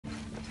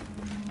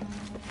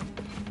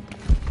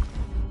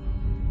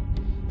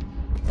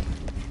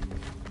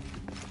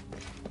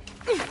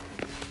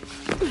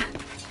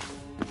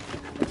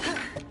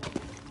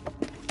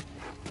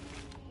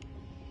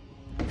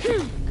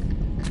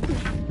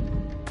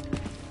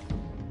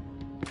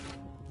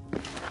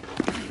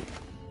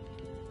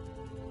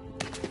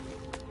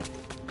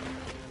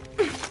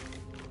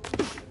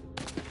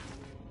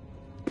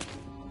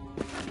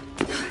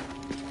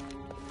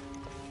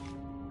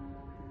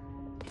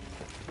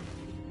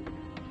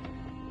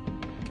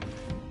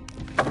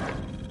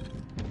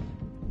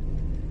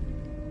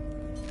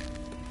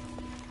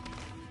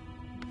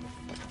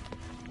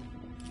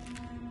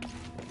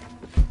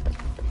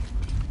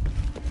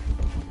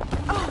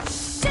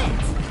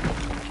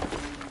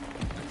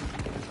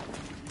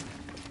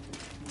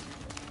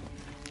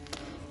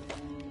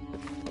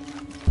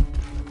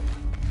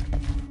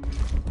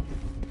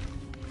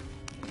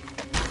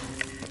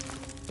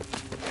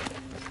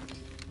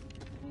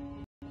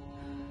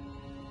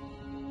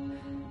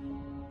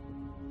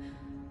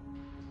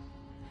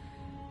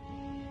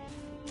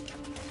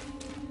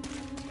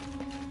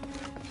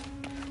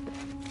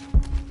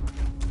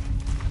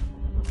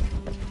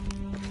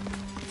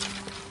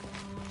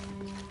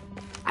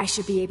I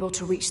should be able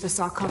to reach the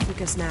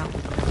sarcophagus now.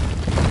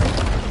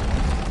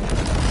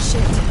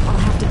 Shit, I'll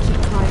have to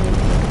keep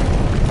climbing.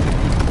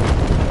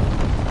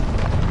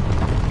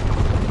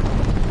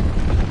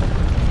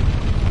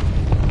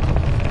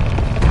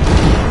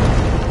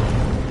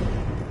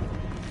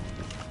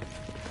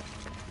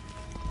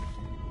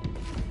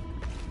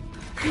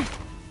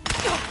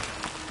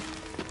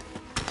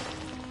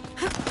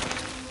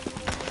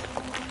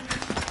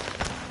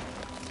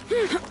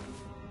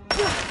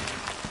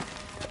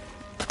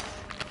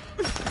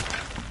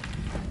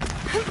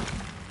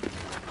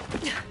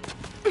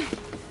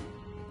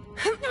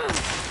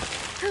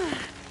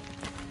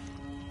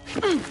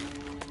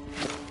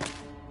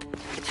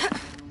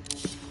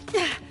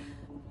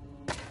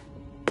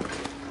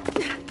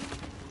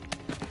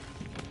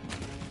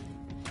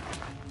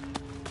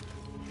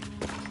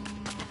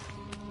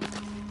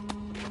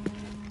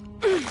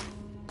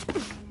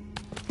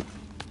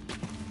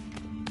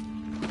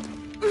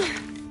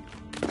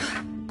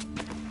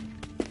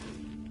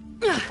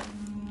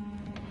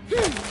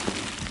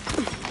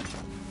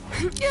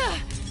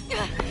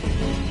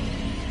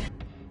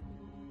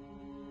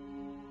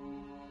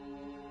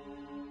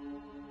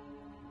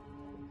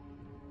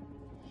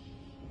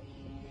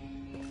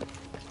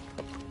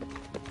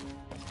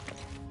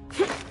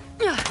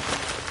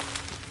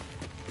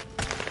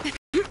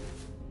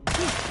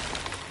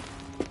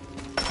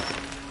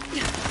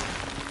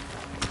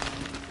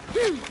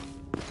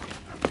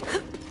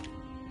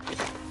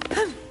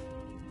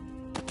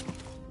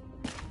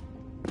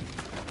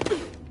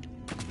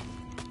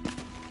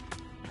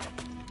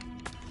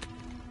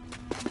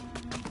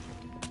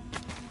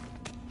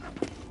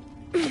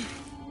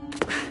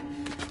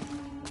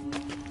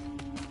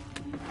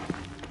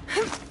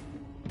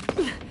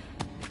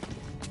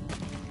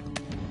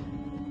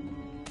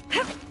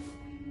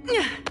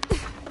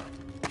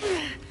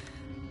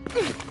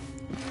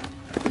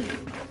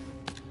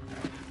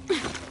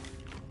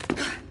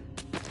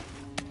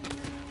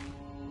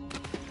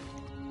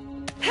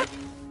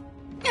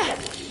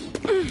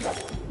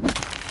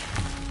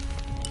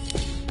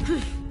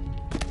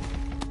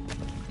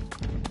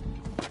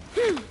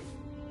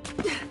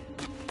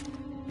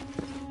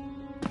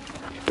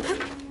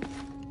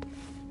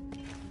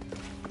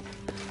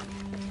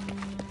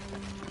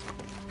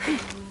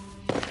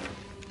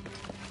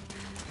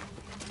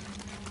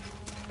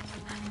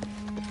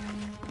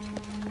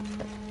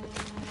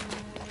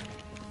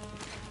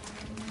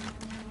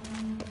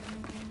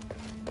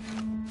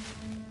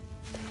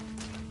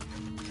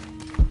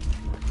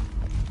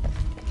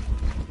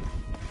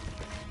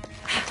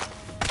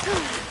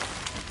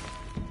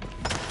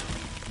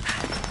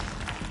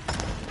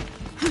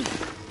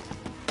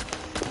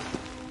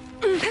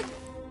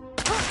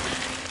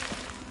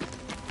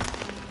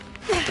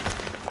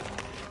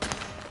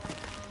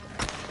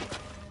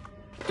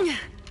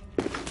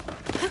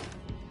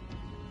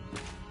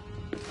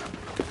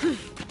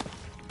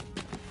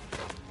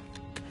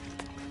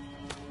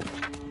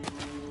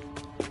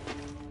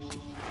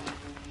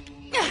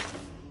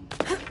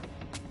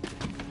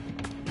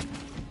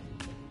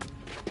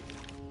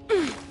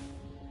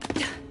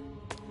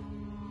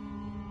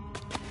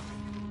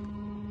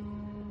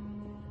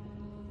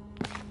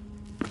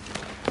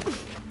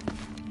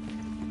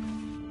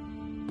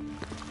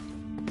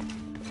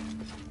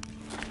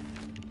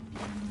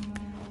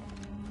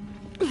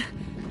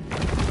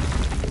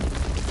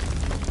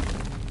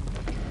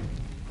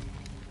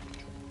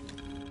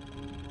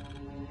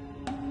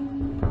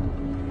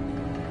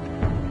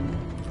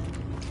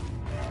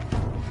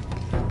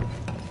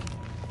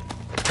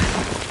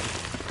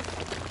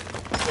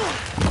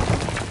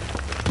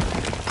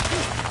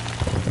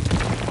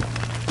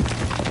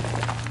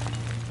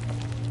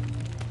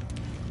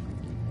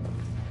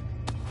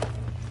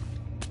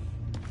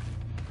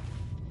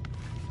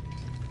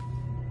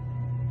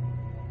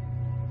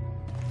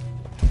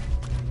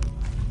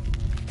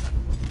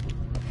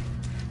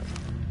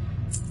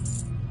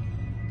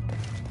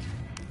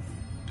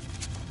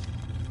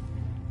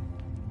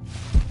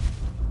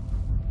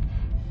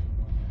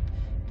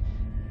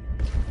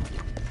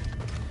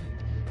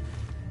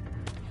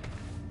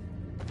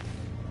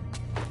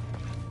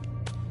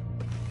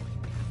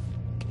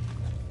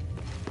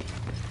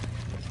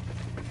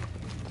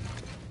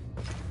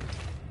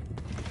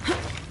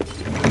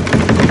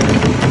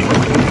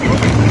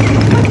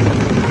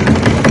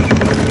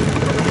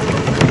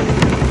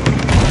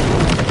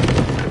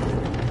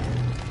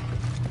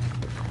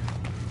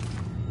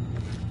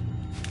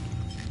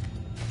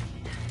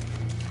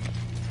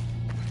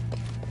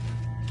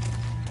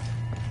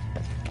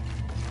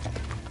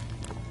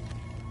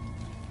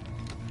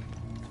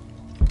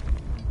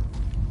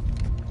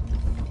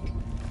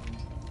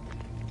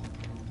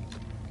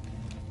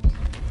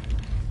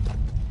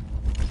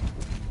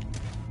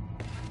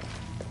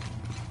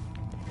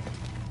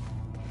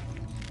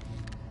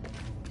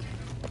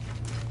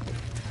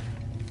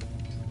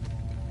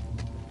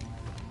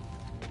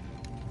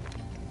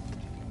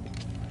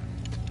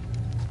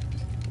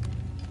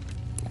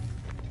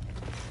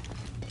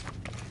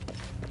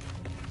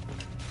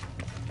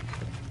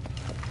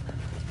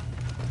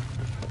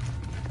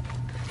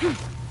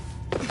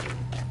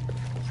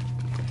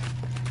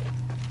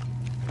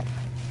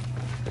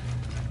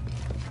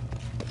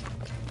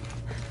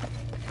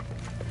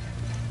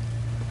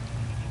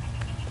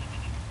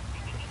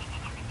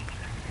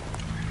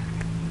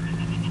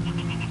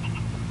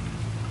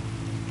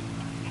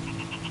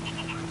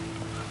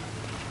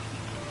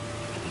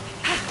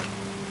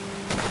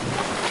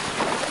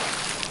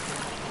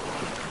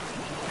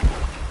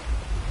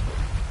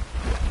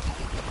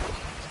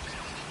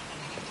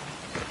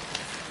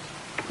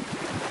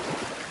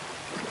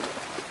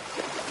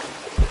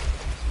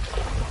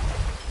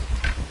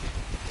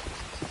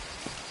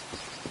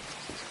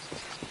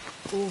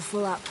 All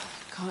full up.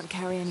 Can't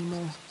carry any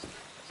more.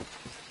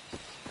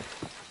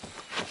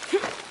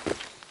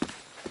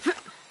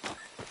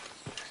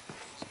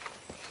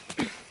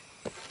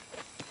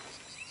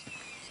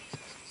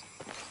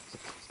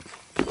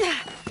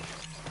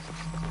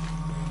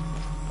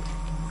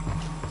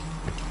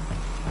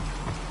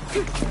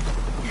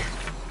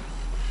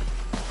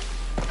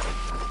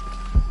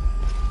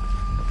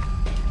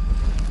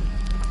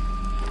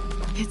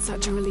 It's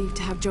such a relief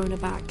to have Jonah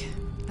back,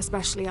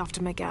 especially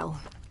after Miguel.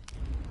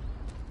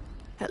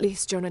 At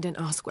least Jonah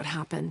didn't ask what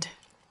happened.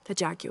 The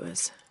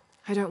Jaguars.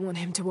 I don't want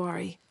him to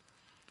worry.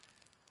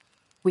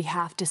 We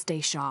have to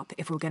stay sharp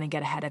if we're gonna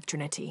get ahead of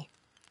Trinity.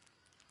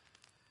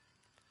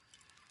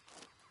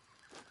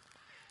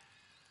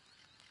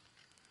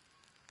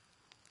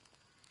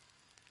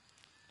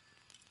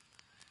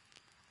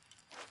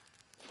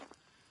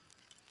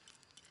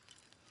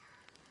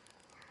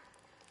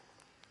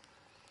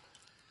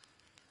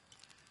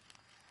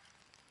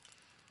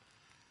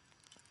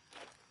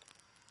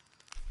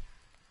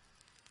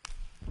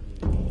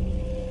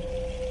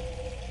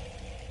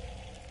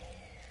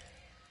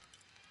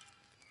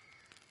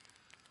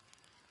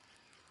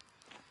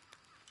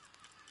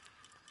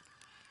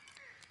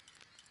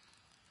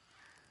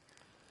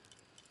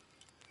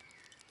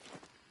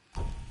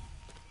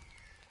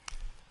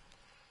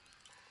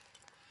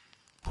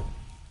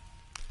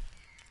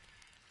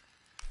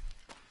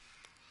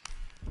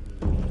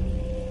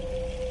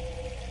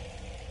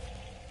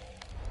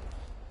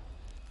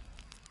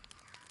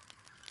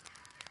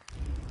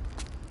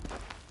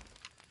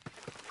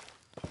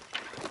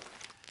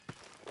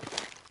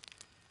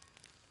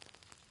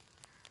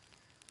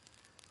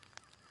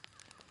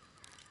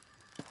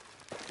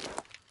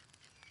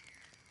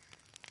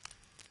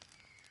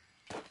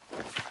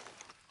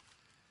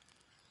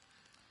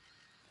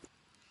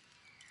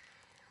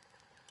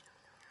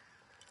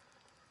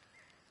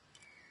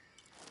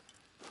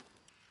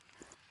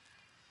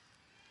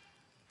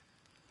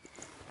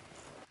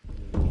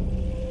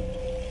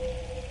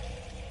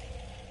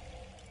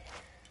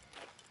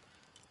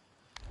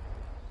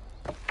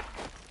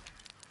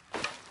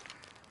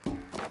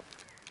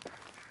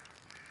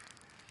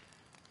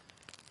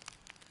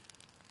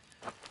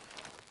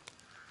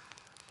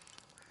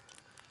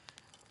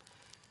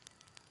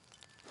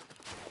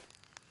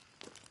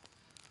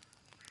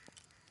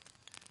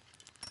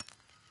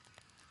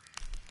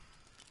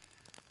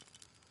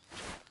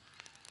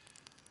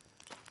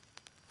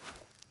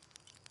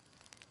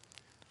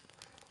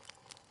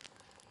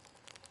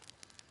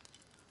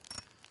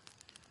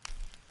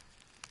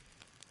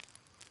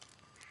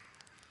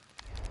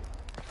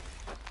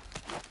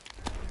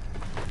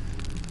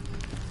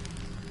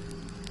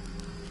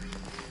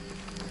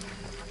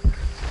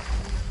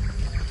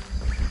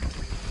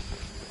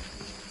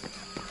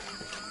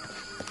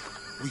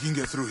 We can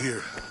get through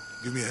here.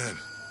 Give me a hand.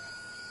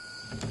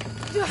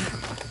 You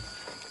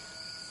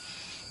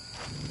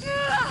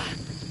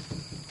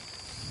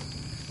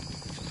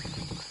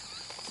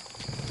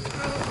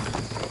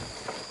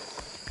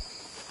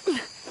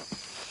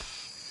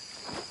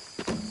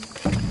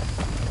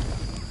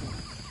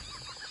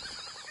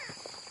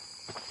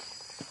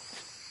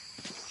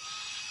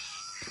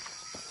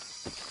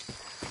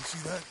see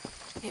that?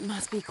 It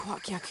must be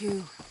Kwak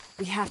Yaku.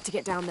 We have to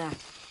get down there.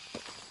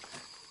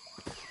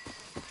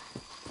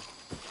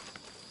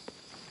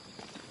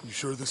 You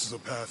sure this is a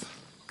path?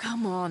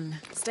 Come on,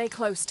 stay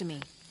close to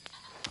me.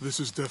 This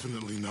is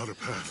definitely not a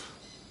path.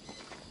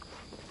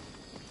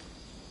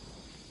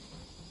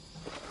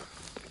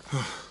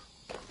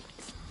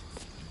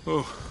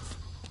 Oh.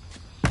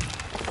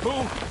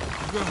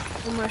 Oh,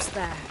 God. Almost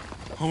there.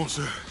 Almost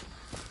there.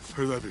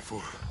 Heard that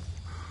before.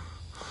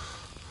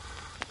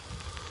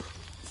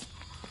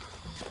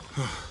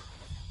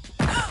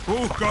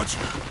 Oh, gotcha.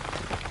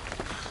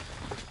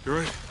 You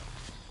right?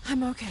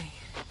 I'm okay.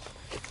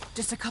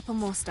 Just a couple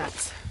more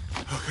steps.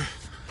 Okay.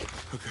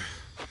 Okay.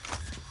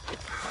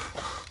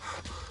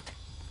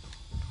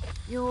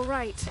 You're all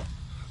right.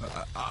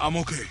 I'm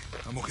okay.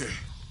 I'm okay.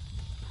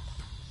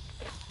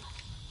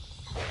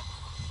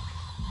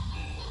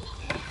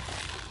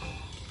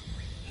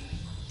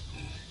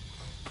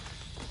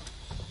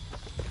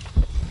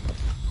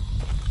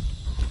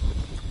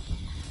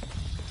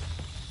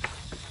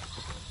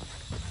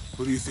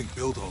 What do you think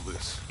built all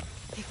this?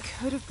 It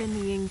could have been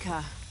the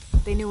Inca.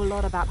 They knew a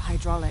lot about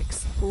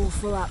hydraulics. All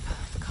full up.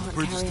 Can't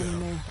Bridge is carry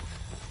down. anymore.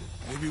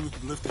 Maybe we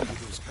could lift it with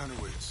those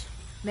counterweights.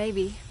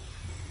 Maybe.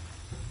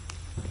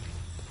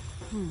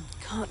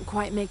 Can't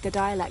quite make the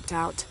dialect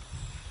out.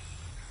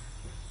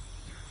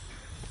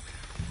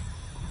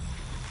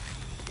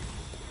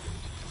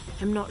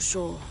 I'm not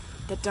sure.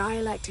 The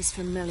dialect is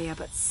familiar,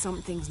 but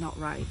something's not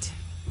right.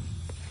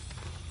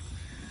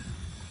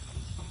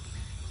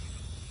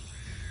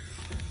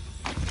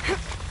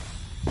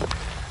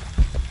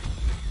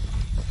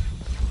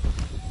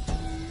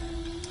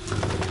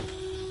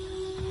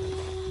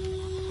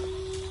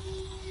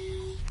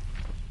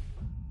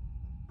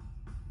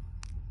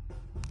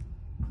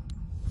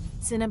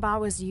 Cinnabar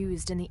was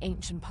used in the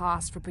ancient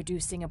past for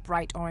producing a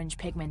bright orange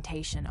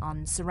pigmentation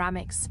on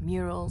ceramics,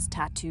 murals,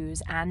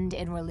 tattoos, and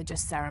in religious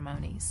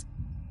ceremonies.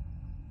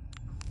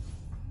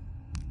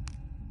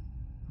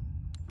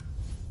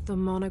 The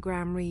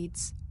monogram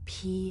reads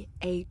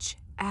PHF.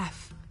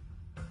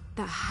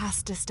 That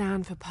has to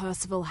stand for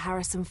Percival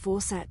Harrison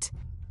Fawcett.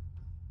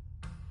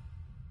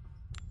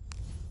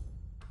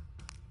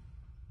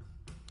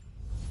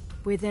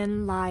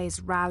 Within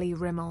lies Raleigh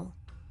Rimmel,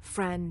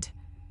 friend,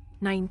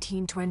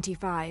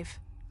 1925.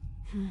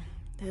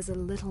 There's a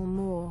little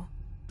more.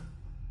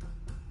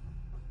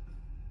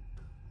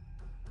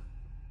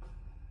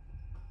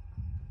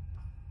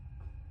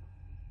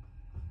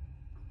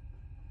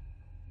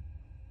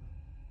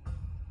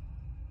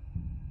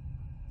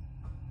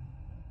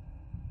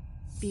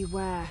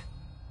 Beware,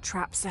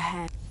 traps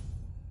ahead.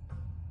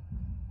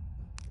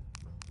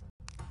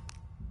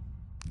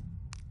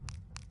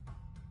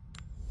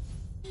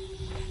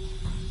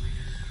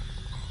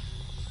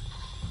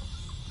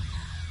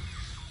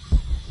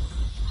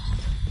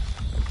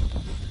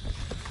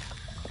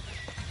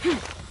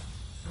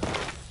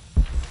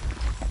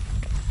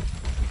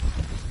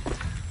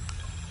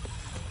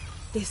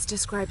 This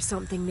describes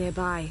something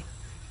nearby.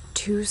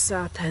 2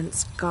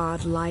 serpents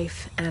guard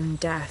life and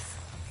death.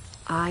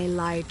 I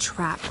lie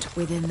trapped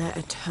within their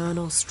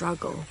eternal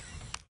struggle.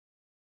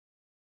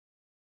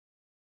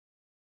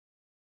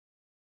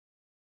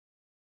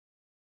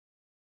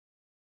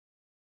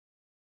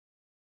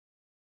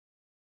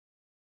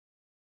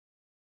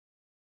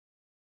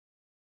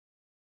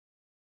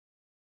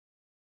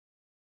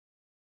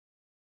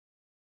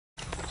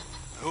 I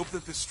hope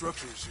that this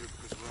structure is here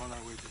because we're on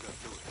our way to that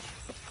village.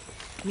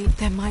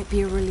 There might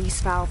be a release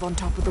valve on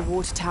top of the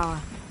water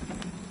tower.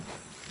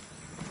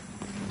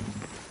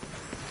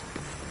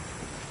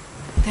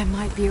 There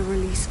might be a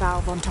release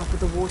valve on top of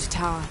the water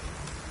tower.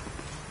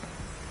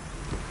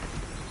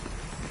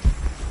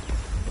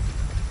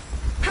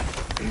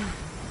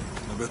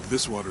 I bet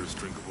this water is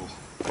drinkable.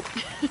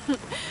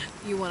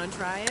 You want to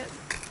try it?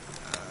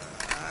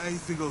 I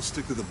think I'll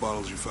stick to the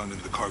bottles you found in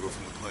the cargo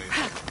from the plane.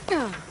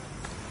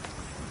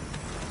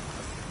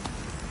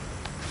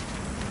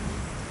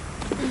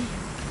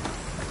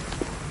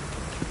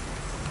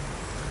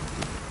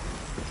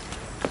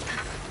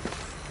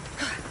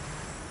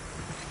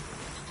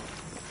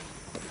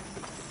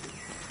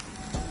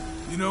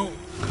 You know,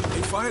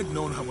 if I had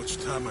known how much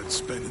time I'd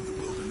spend in the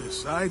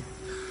wilderness, I'd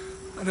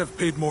have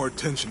paid more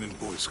attention in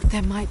Boy Scouts.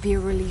 There might be a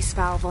release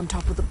valve on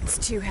top of the... It's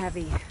too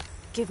heavy.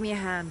 Give me a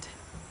hand.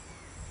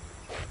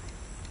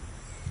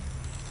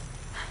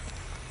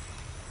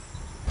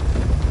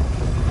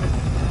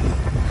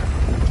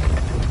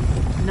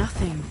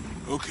 Nothing.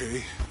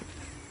 Okay.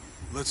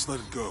 Let's let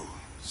it go.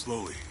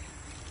 Slowly.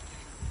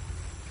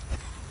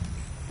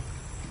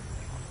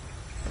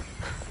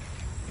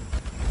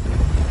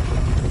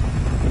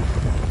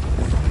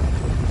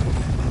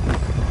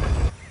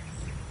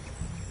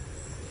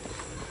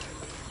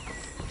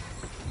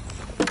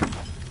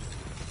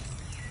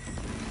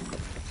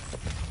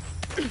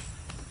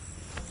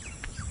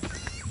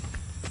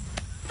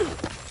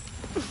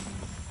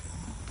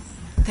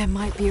 There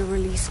might be a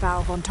release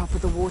valve on top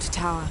of the water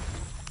tower.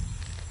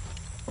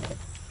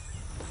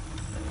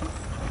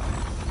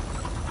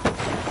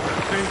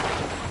 Hey,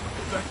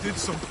 that did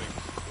something.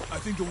 I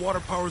think the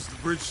water powers the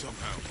bridge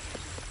somehow.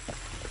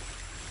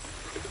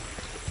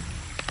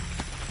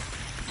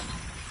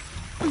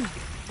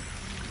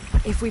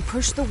 If we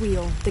push the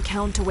wheel, the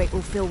counterweight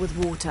will fill with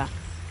water.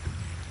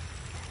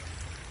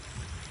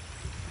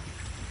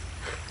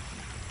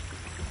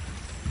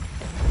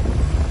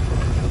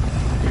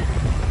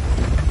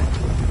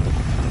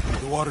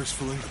 The water's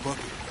filling the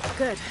bucket.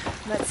 Good.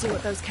 Let's see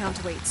what those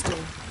counterweights do.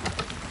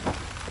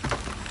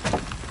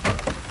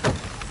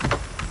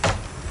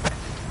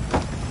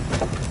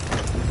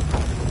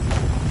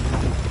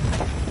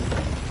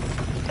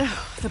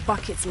 Ugh, the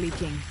bucket's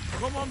leaking.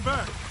 Come on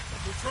back.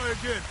 We'll try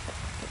again.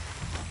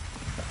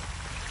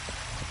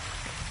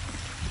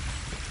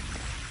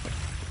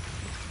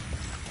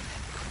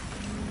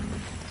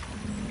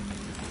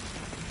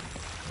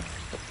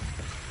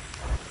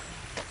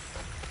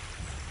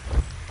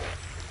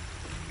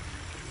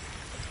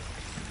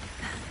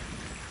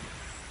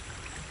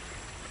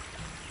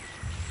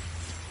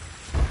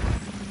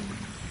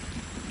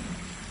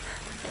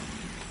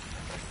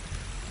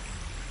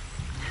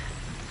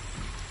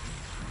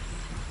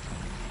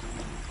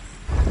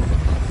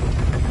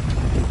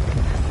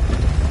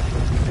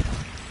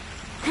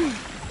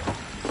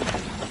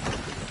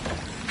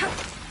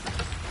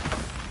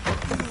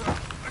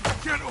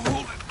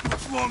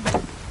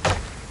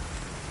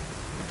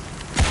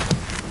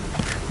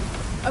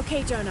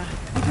 Okay, Jonah.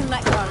 You can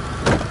let go.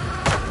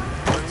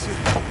 That's it.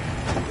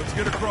 Let's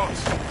get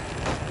across.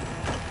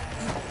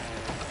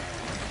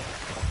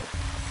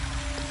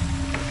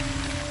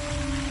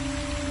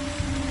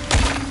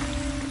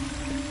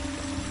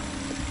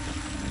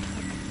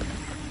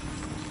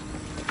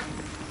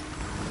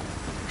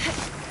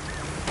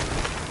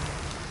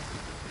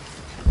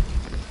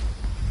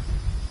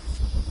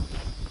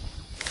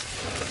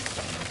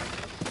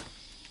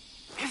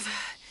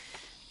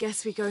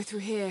 Guess we go through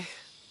here.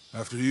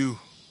 After you.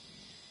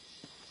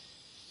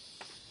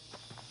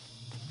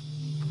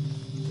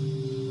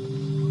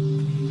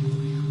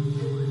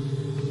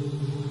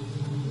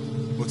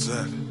 What's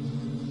that?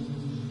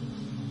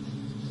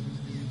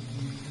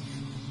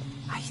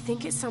 I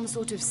think it's some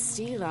sort of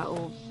sealer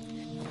or...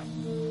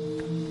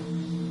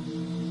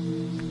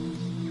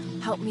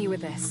 Help me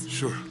with this.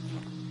 Sure.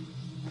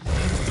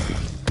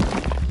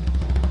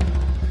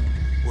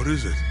 What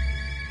is it?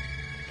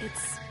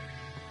 It's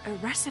a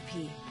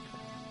recipe.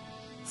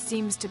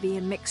 Seems to be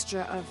a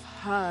mixture of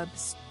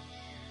herbs.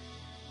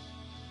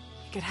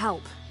 It could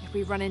help if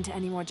we run into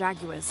any more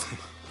jaguars.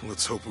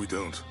 Let's hope we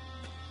don't.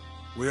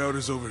 Way out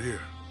is over here.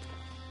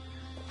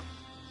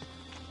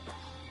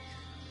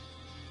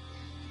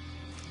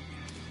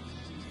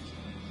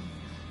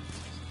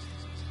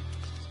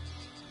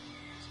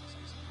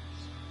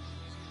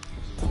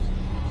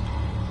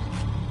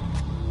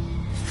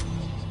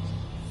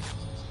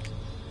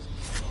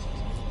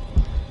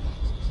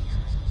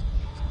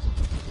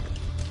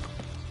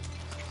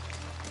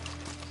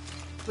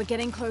 We're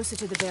getting closer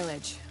to the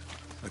village.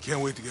 I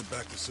can't wait to get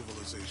back to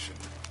civilization.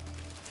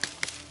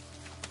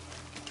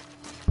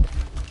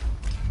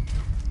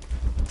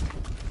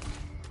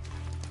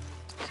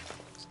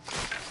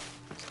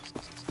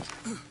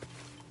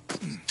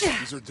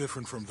 These are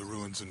different from the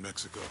ruins in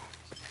Mexico.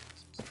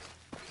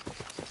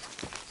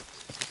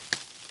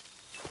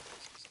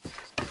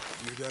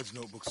 Your dad's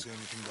notebook say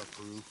anything about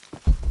Peru?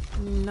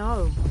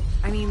 No.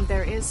 I mean,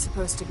 there is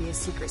supposed to be a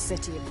secret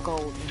city of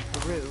gold in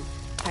Peru.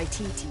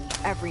 Paititi.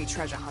 Every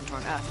treasure hunter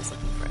on Earth is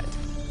looking for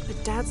it.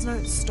 But Dad's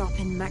notes stop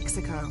in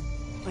Mexico.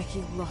 Like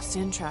he lost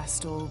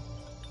interest or...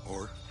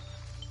 Or?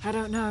 I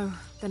don't know.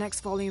 The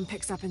next volume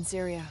picks up in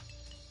Syria.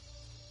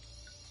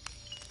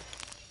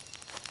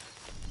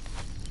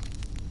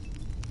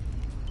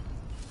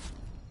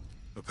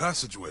 A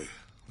passageway.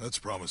 That's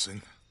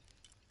promising.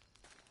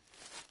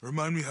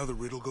 Remind me how the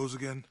riddle goes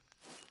again?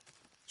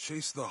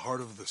 Chase the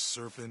heart of the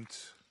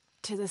serpent...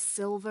 To the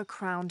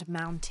silver-crowned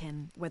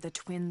mountain where the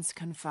twins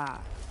confer.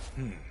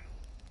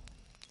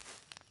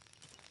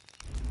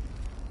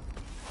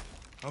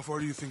 How far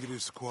do you think it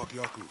is to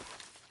Kwakyaku?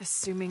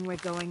 Assuming we're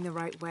going the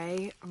right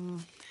way,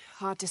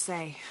 hard to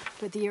say.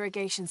 But the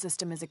irrigation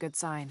system is a good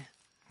sign.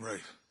 Right.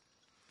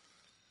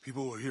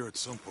 People were here at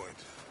some point.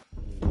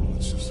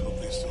 Let's just hope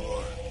they still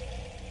are.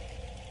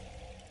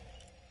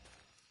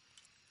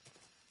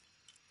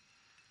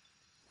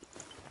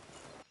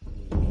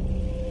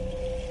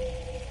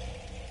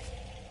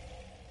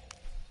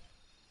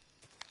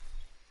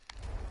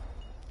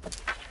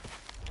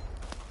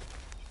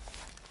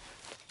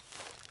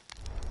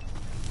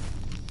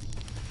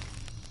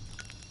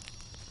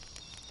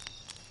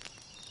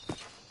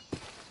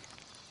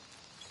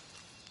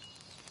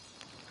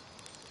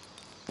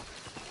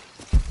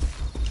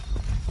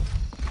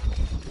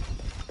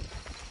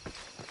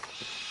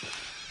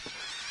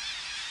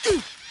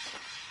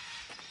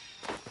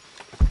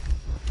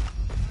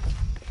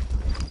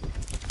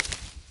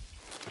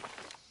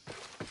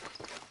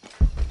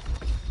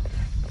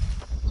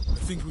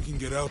 I think we can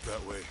get out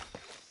that way.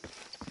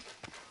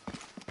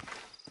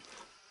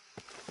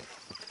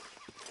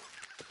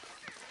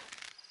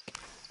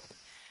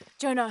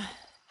 Jonah,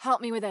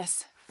 help me with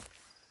this.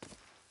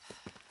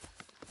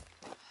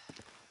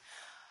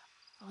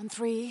 On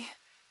 3,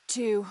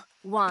 2,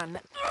 1.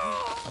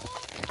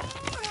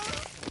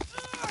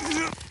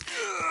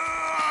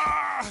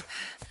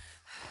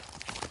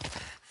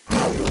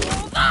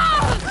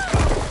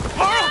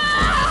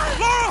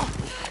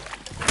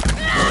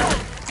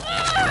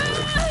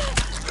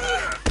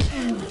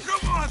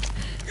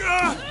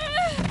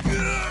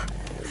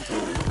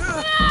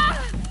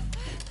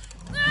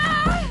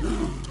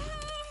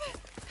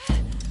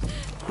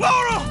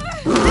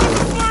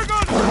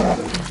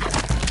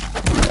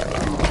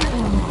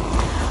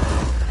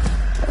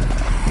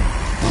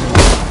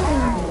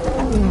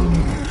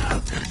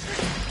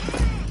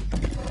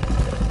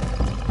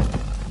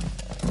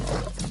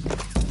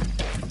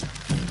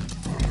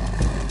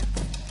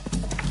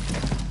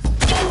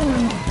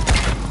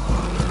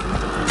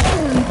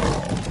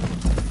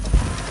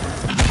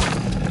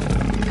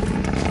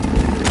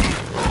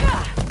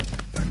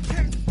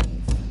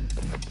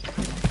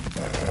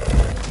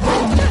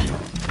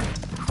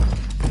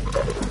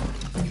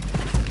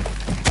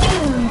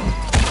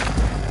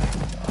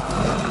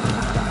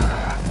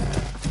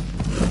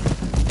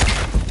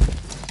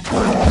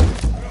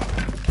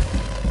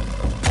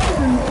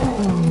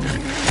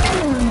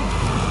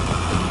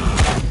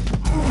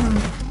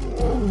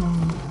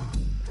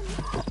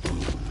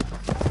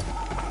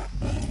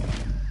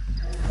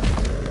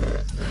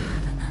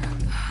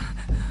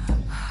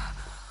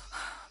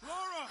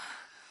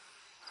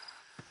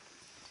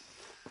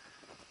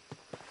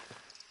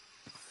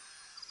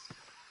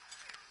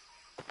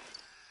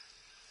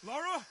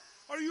 Lara,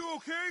 are you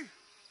okay?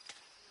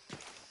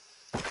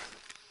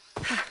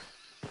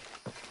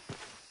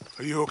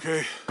 Are you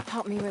okay?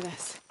 Help me with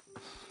this.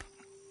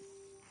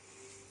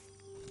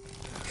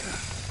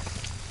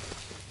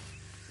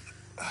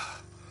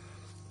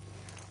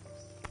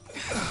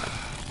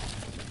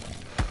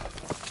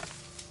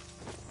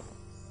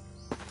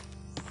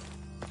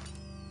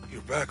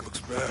 Your back looks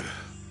bad.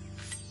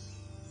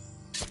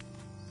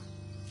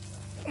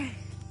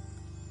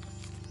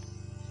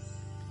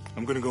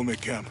 I'm gonna go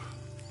make camp.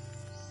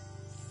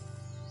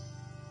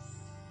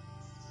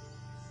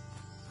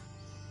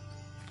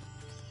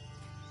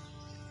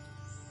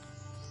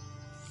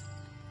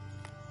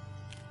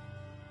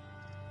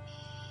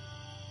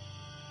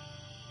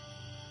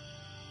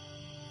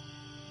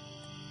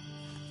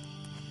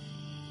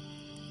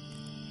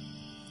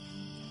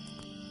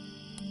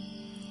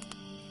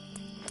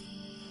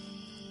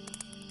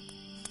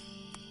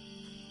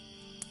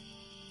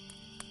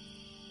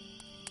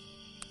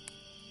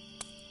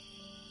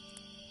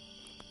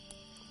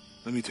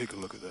 Let me take a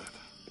look at that.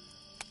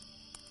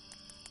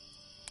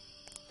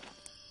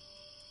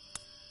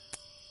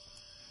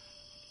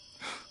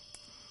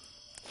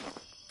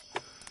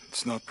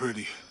 It's not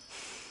pretty.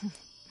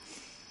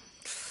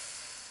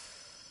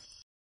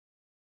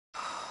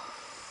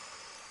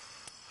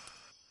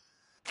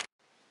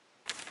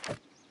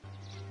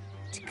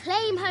 To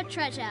claim her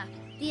treasure,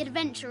 the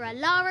adventurer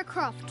Lara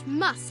Croft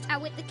must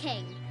outwit the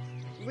king,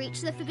 reach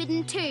the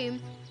Forbidden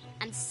Tomb,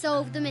 and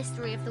solve the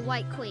mystery of the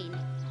White Queen.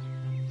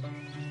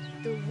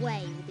 The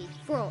way will be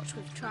fraught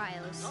with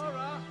trials.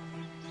 Lara,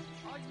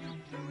 are you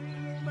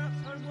doing all that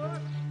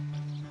homework?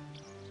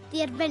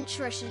 The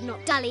adventurer should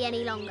not dally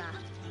any longer.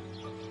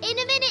 In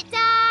a minute,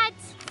 Dad!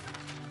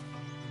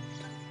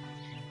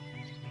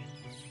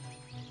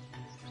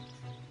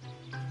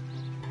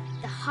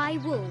 The high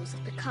walls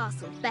of the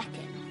castle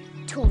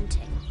beckon,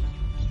 taunting.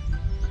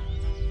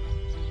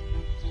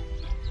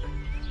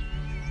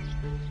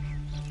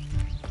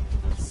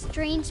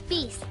 Strange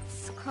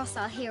beasts cross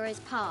our hero's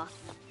path.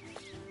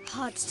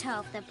 Hard to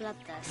tell if they're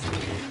bloodthirsty.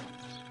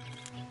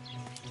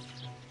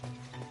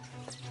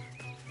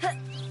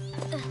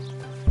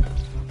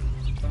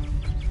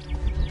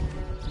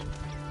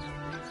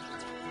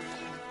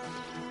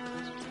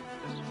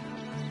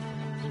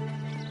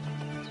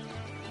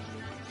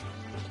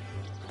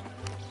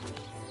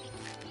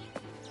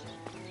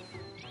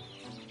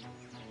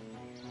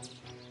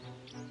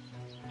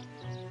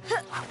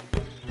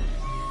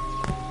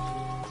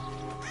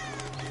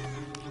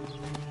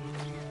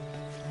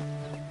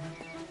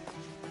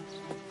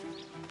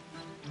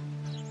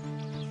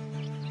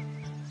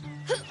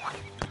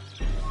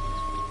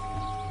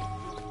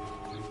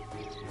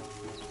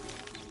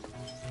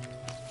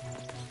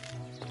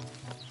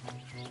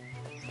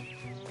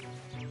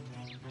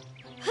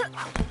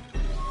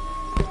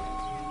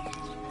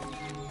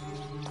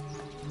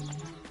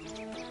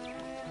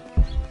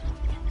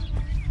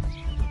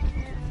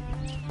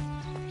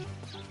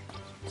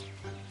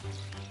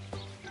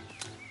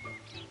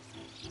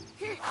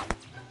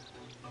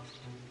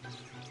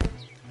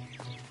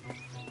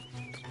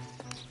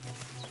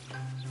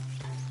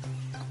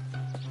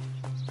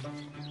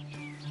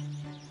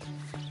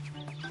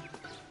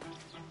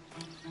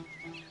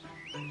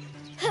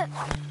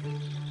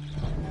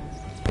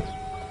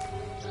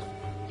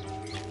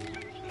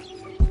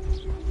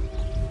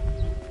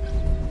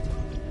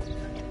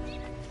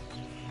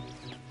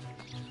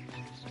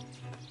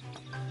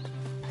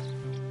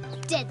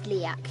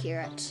 Deadly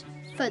accurate,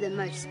 for the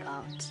most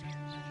part.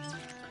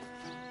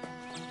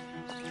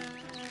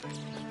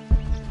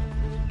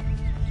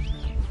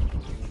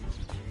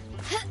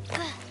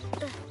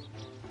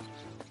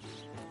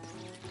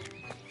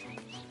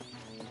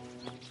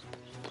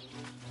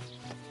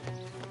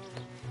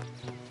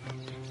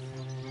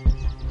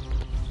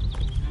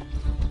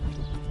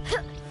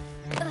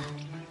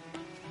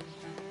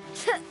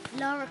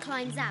 Lara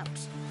climbs out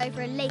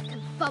over a lake of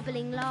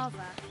bubbling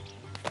lava.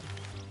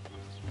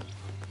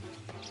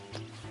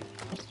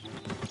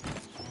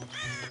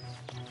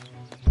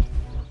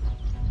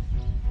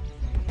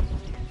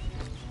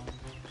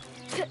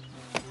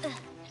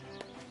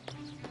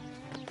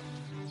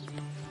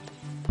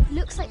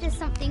 Looks like there's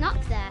something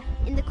up there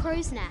in the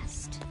crow's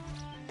nest.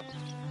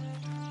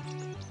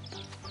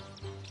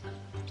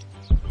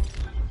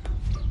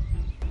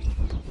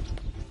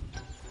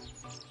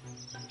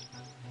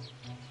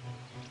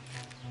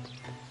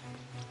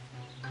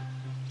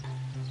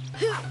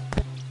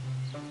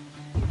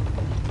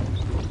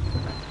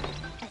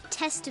 A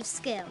test of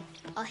skill.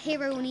 Our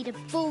hero will need a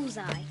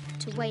bullseye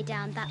to weigh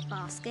down that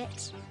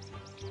basket.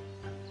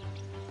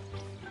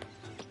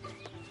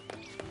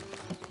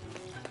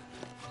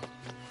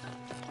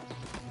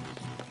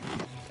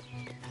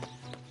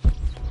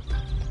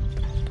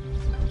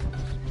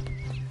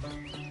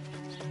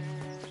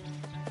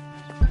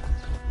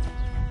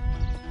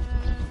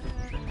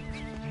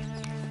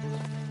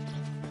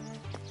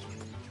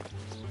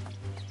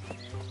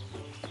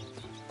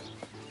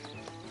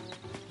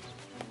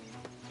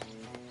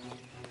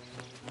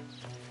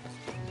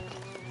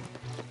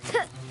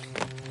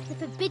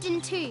 The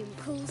forbidden tomb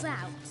calls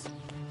out.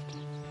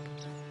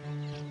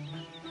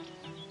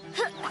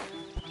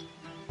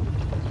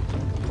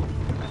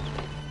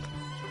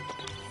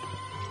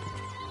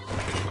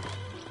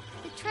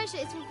 The treasure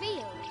is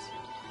revealed.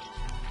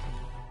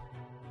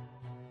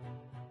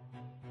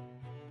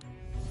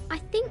 I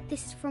think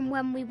this is from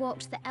when we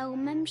walked the El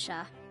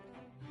Memsha.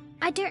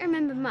 I don't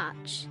remember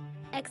much,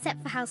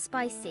 except for how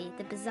spicy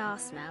the bazaar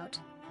smelled.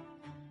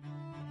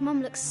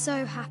 Mum looks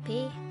so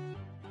happy.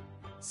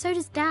 So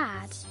does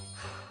Dad.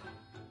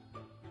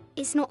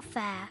 It's not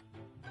fair.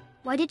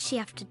 Why did she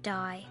have to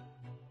die?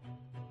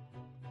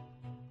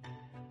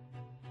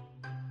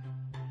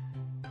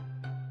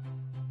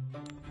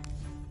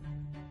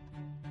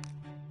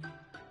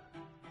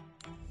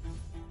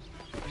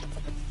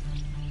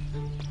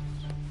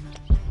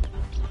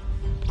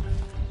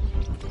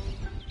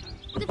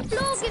 The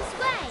floor gives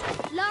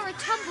way. Lara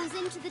tumbles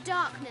into the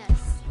darkness.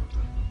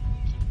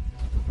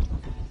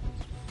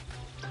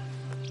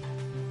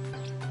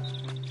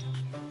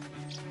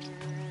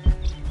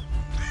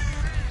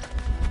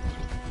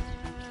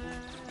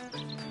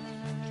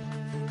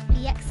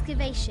 The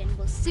excavation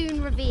will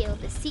soon reveal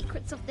the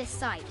secrets of this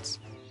site.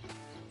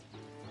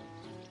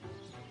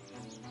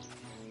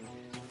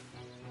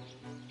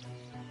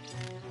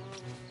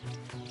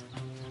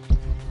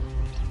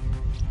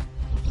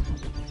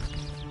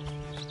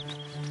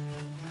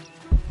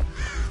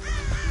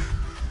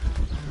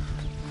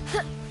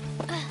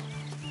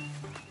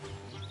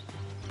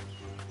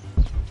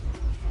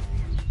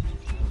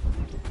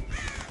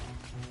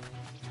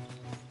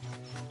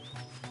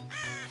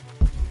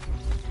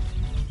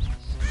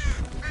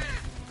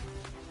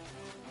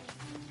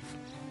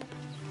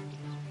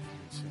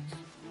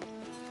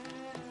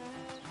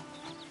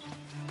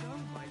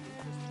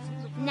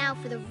 Now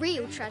for the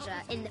real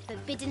treasure in the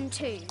forbidden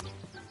tomb.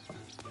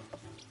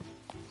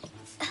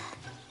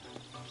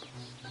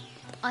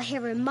 Our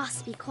hero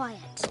must be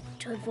quiet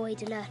to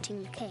avoid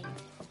alerting the king.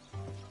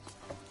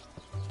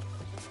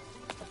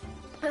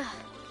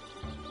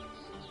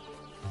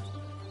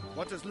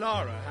 What does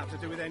Lara have to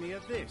do with any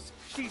of this?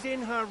 She's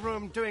in her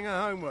room doing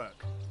her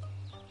homework.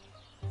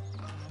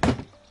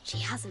 She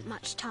hasn't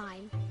much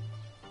time.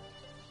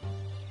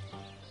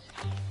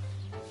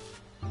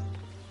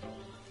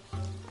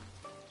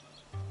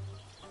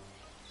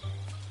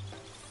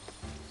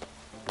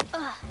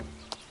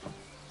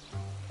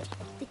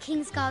 The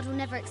Kingsguard will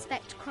never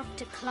expect Croft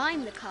to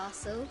climb the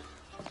castle.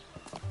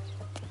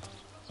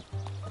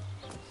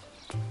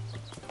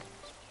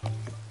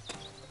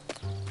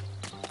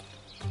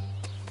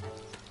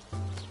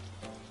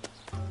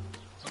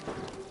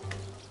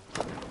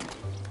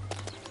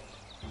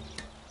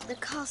 The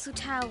castle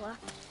tower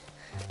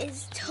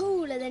is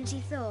taller than she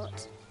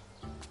thought.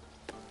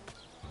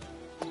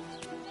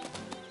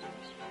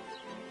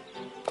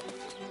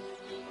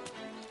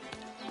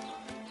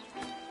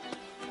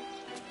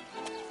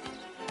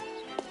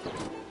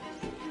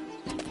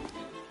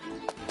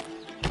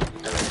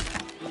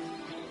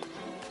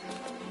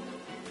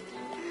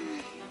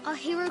 Our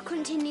hero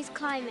continues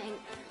climbing,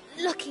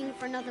 looking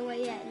for another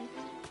way in.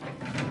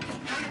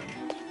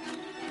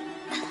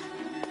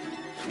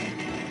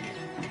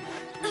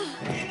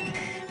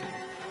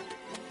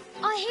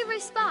 Our hero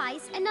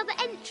spies another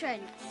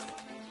entrance.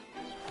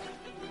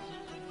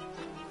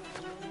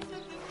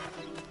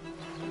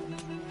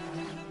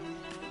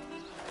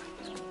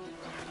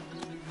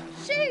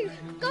 Shoo!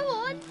 Go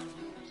on!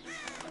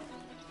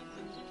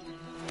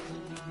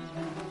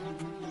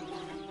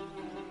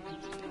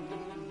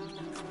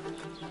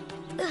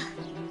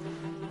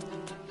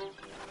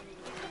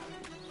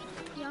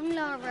 Young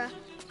Lara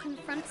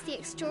confronts the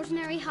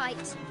extraordinary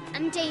height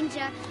and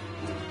danger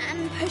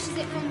and pushes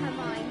it from her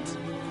mind.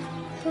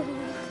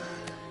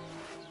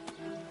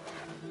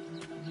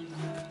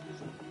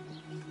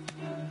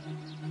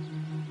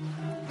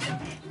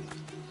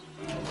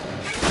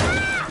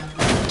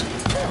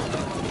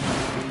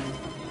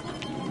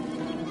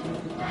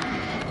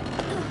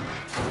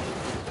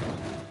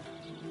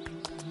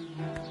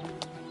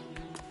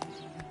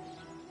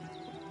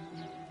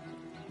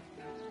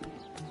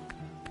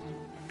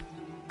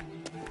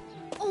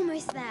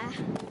 Almost there.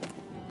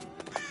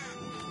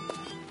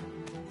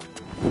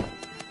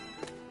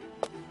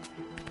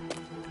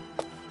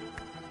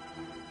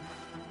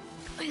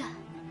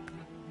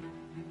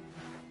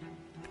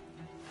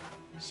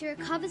 She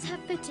recovers her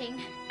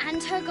footing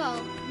and her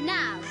goal.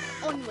 Now,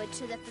 onward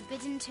to the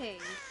forbidden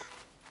tomb.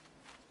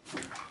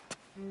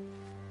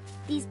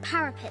 These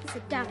parapets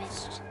are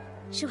damaged.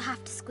 She'll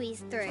have to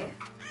squeeze through.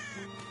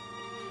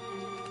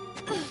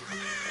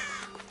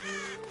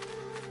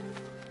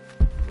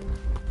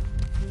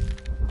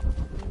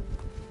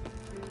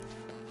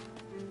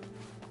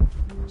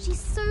 She's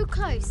so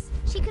close,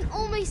 she can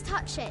almost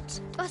touch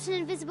it, but an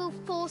invisible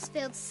force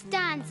field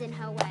stands in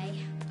her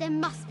way. There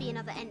must be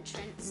another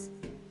entrance.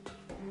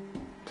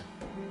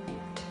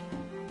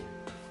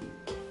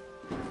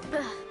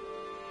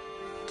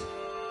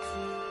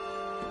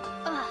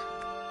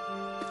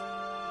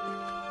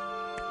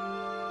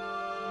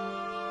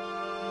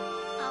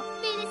 Our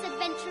fearless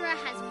adventurer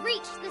has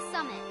reached the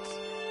summit.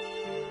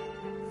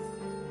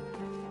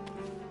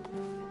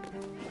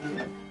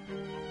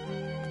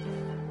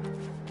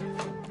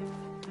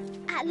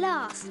 At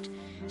last,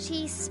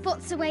 she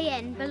spots a way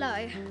in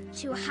below.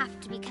 She will have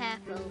to be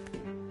careful.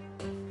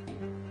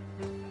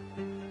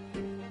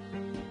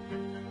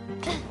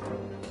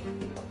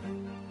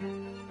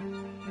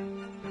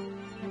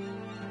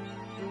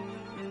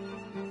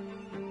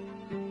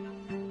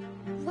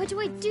 Why do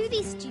I do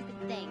these stupid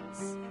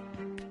things?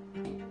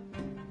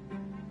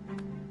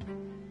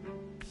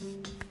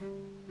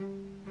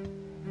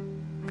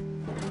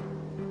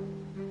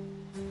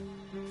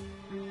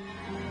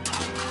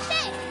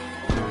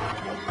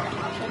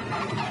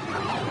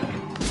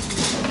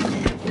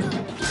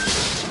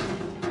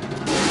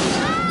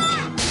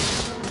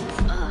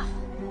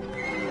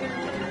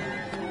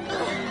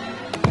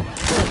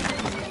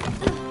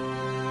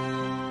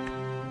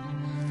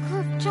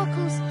 Croft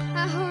chuckles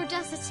at her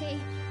audacity.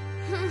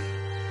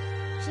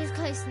 She's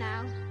close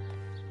now.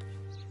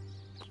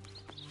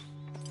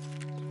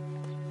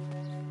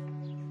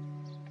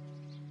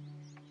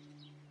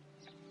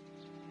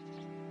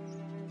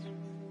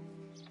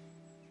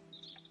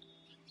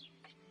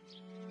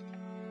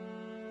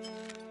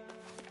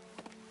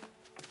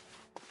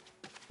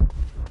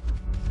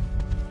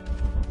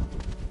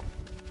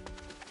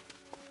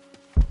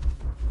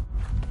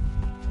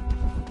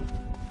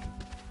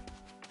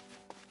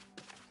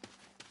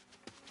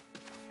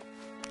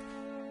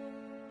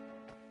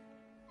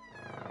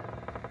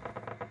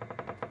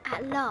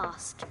 At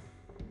last,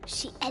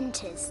 she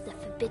enters the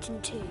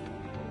Forbidden Tomb.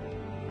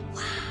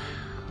 Wow!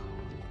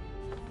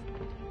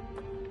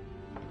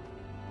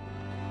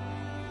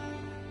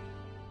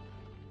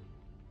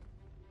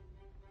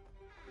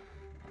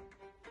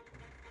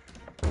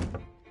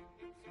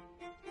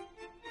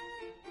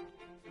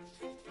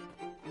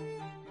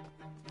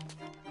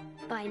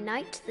 By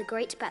night, the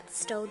great bat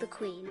stole the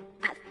queen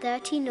at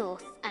 30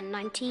 north and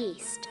 90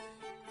 east.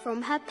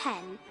 From her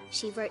pen,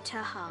 she wrote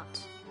her heart.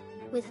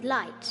 With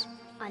light,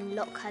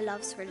 unlock her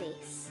love's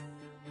release.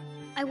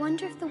 I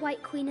wonder if the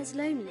White Queen is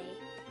lonely.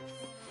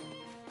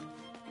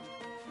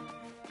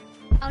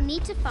 I'll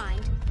need to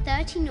find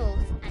 30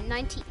 north and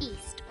 90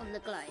 east on the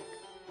globe.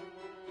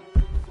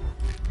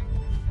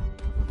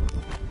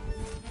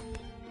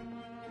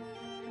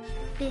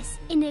 This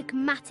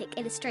enigmatic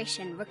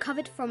illustration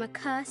recovered from a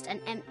cursed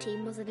and empty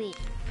mausoleum.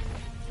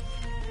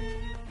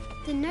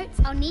 The notes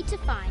I'll need to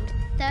find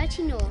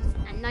 30 north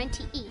and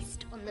 90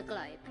 east on the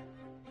globe.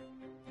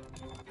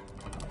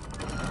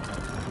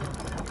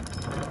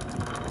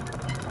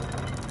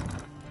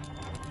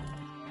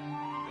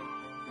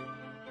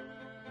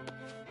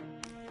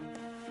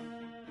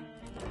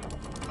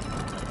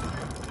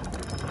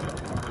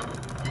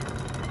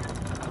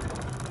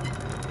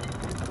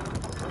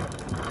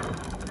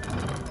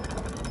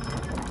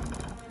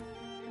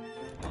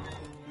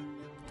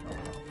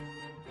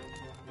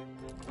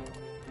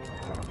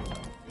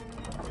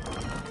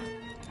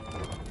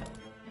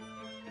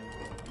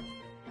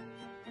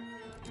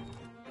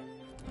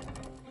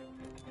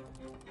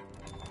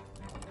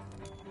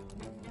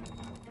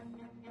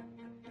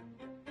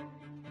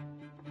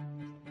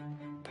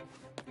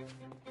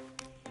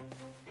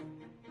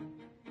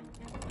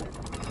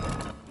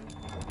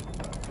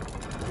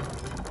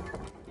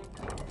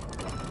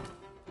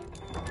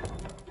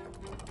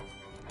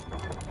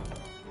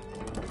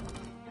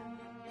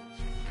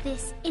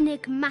 This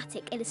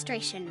enigmatic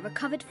illustration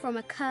recovered from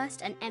a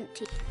cursed and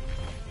empty...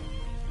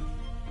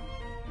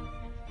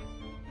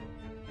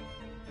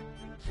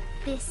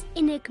 This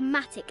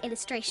enigmatic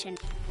illustration...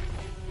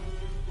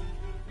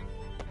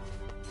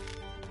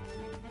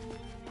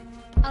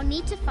 I'll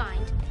need to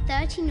find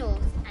 30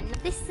 north and...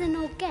 This is an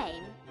old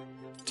game.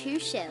 2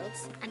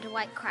 shields and a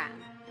white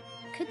crown.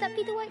 Could that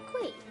be the White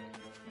Queen?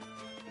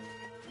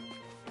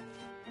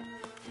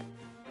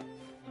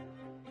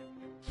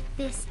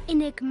 This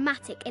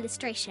enigmatic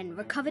illustration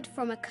recovered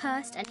from a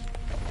cursed and...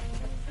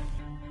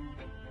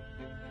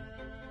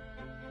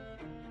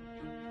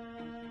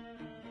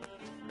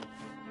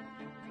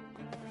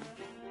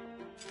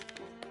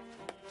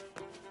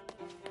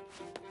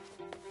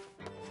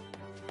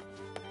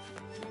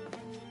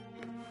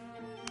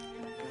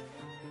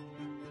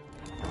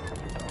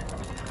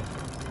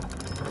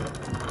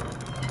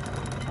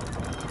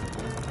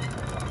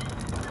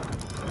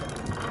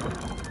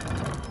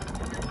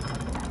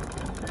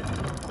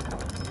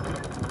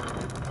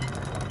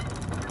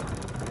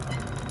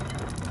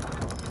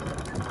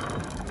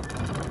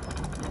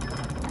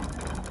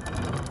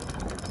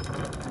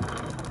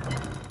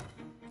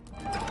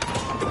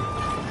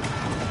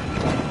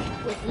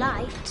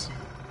 Light,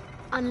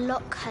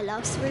 unlock her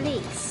love's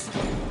release.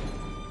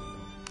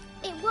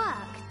 It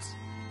worked.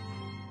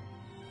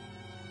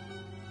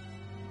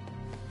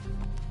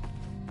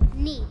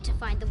 Need to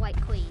find the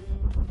White Queen.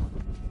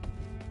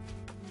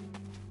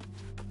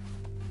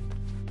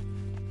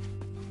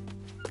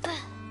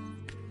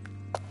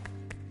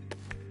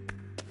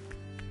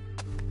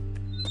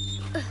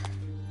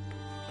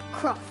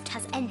 Croft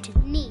has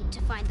entered. Need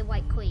to find the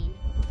White Queen.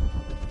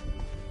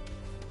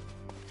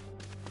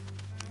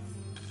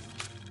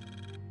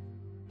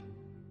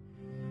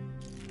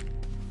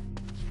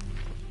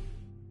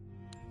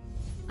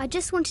 I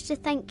just wanted to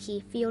thank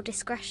you for your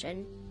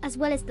discretion, as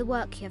well as the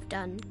work you have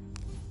done.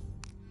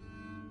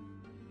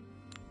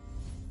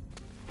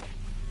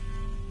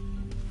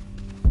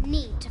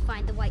 Need to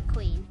find the White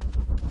Queen.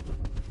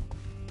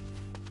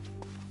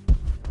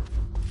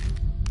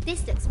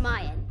 This looks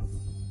Mayan.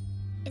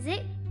 Is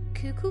it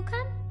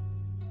Kukulkan?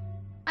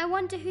 I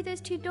wonder who those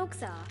two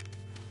dogs are.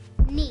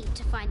 Need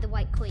to find the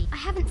White Queen. I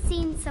haven't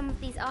seen some of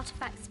these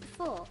artifacts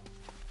before.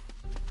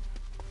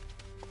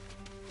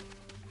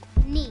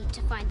 Need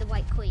to find the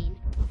White Queen.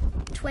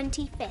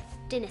 25th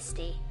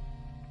Dynasty.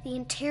 The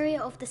interior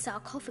of the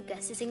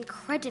sarcophagus is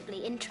incredibly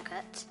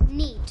intricate.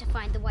 Need to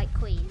find the White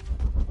Queen.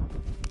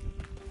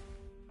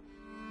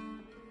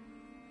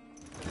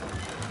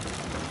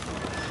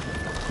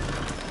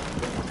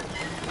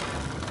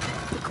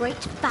 The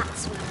great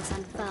bat's wings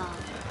unfurl.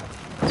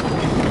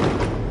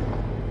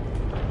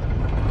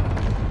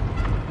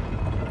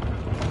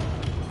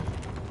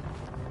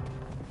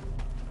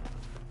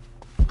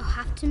 I'll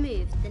have to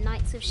move the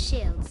Knights with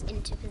Shields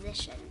into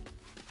position.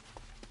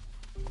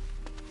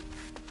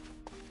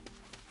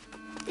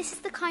 This is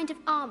the kind of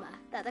armour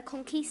that the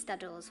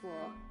conquistadors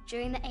wore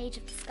during the Age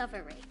of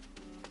Discovery.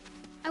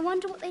 I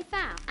wonder what they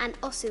found. An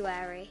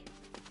ossuary.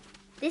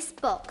 This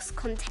box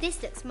contains...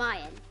 This looks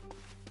Mayan.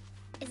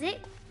 Is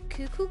it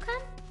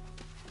Kukulkan?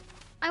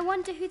 I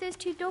wonder who those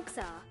two dogs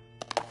are.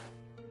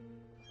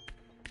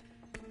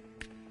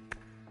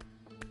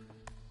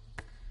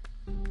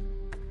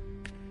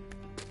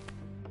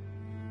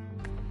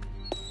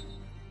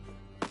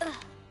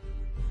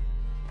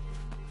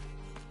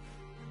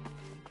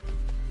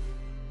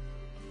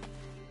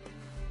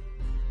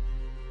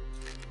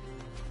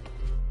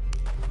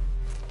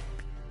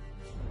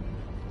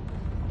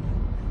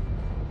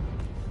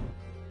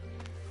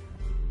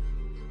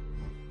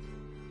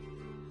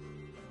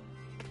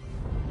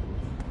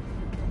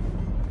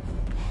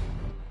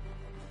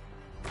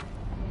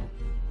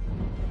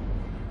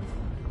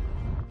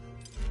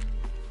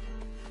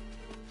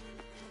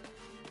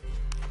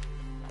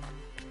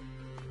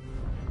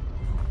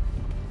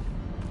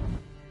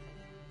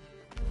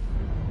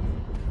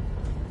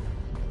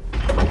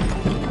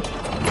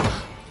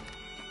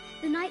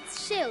 The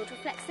knight's shield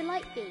reflects the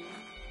light beam.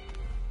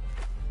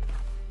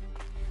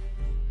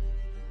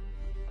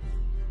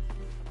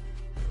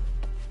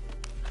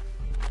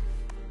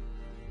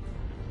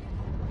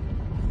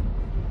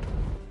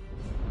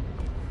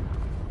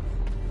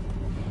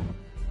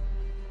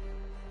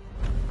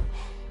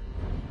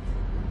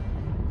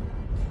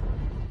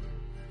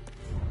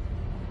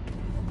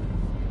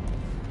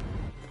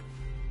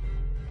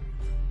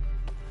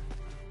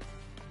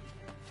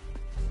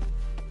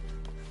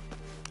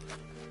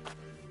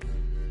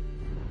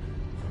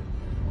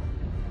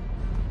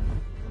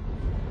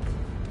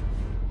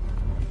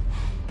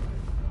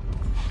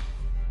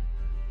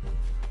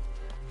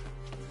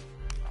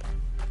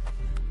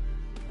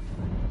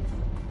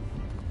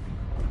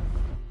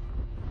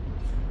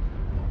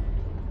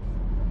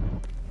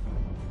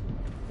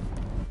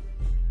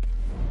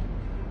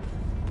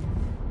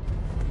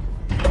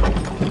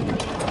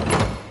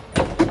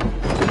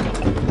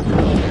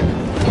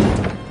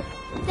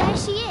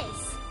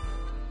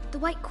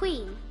 White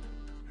Queen.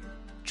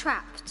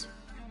 Trapped.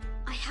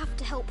 I have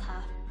to help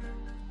her.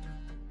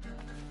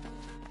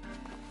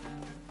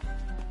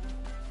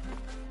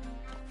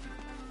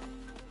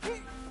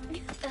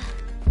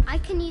 I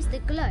can use the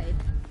globe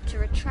to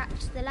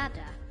retract the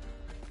ladder.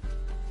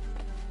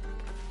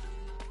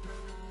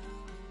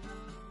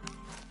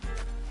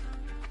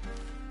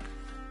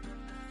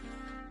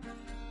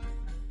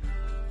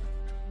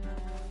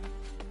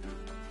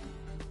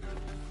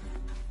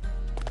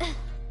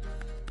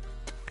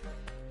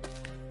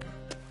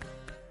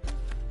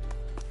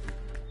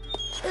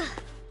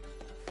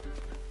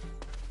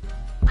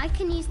 I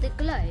can use the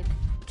globe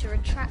to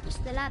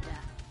retract the ladder.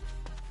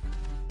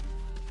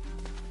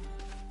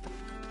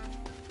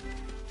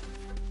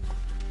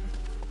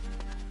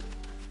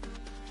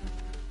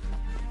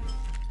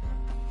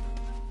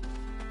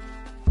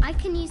 I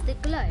can use the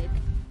globe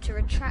to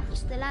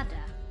retract the ladder.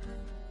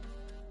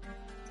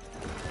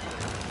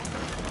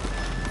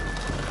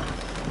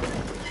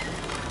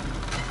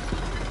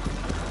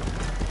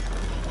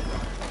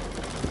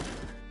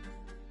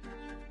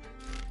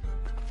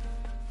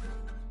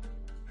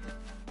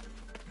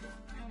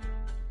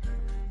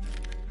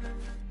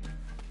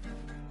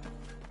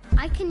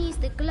 I can use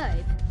the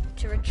globe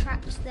to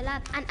retract the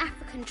ladder. An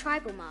African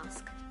tribal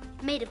mask,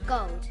 made of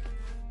gold.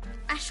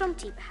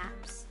 Ashanti,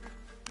 perhaps.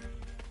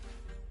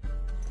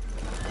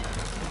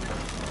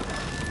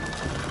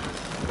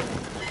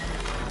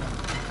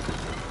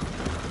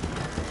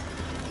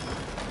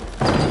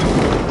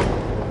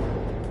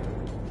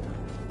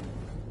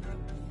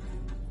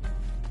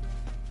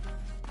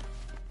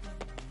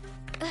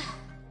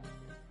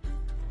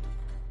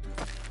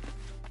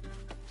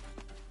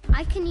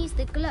 I can use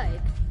the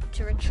globe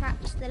to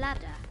retract the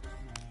ladder.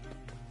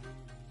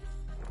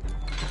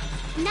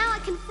 Now I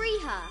can free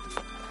her.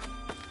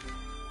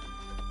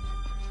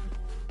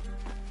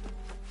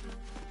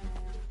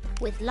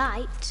 With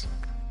light,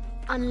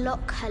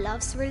 unlock her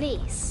love's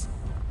release.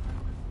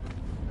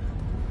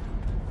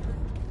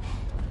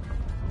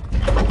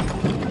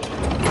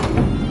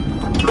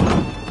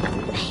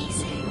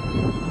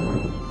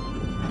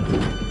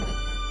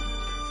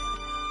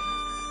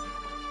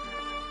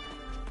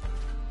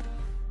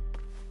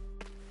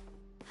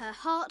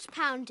 heart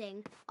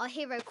pounding, our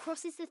hero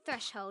crosses the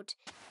threshold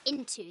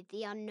into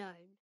the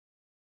unknown.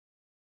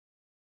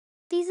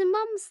 These are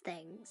Mum's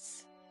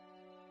things.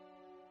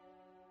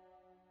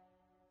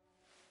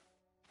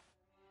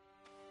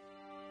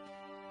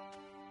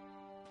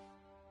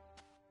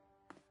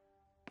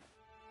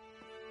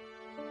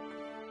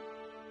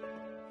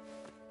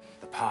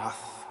 The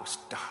path was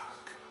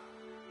dark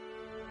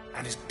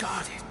and is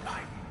guarded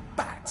by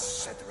bats,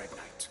 said the Red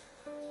Knight.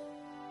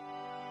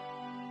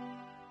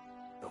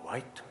 The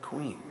White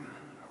Queen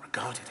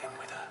regarded him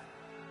with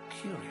a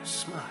curious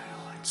smile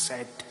and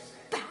said,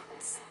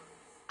 Bats!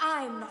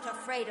 I'm not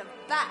afraid of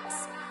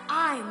bats.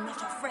 I'm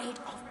not afraid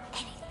of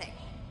anything.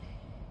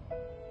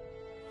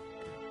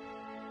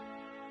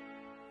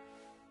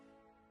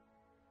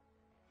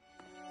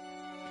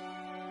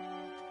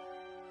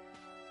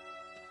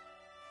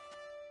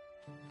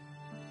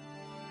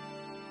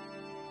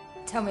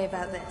 Tell me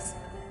about this.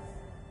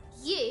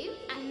 You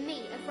and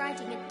me are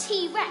riding a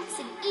T-Rex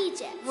in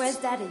Egypt. Where's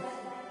Daddy?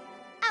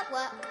 At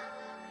work.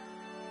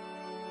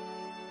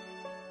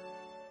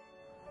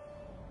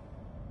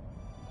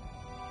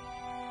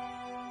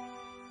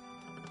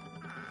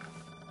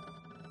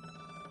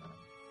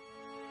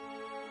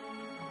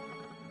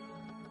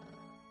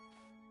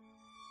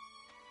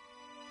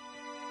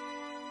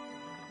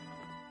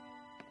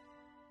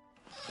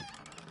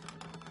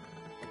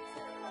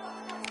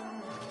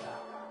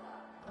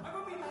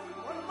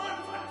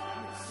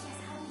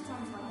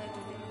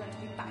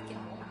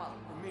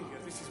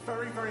 This is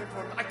very, very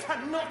important. I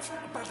cannot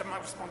abandon my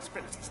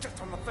responsibilities just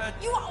on the verge.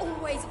 You are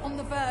always on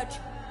the verge.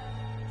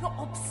 Your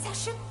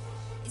obsession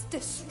is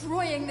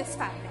destroying this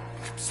family.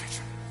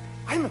 Obsession?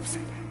 I'm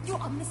upset. You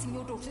are missing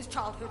your daughter's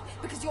childhood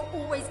because you're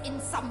always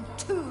in some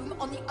tomb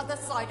on the other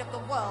side of the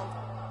world.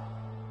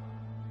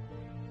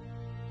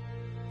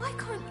 Why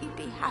can't you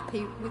be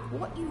happy with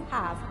what you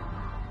have?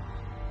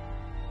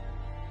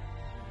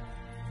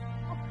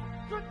 Oh,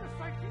 for goodness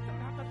sake, you don't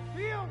have to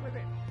deal with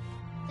it.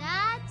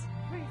 Dad?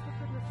 Please, for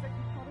goodness sake,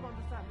 you've got to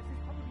understand. This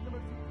is probably the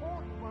most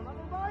important one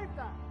I've arrived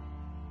at.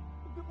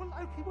 Well,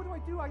 okay,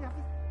 what do? I have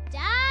to...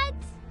 Dad?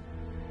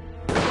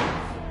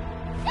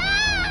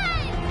 Dad!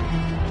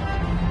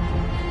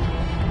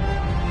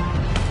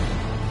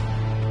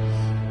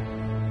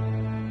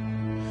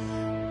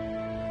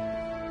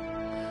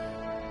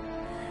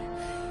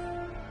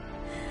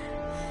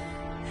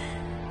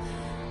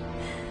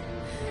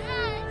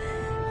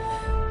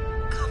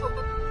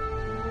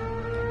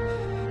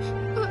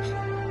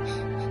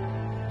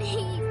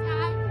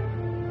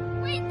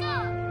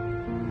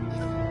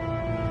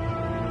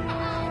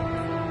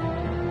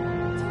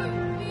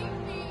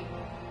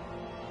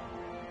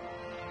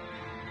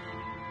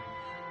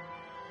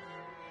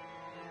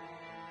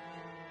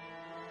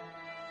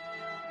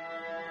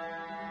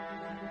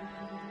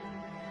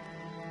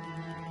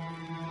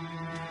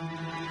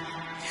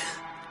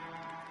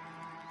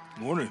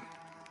 Morning.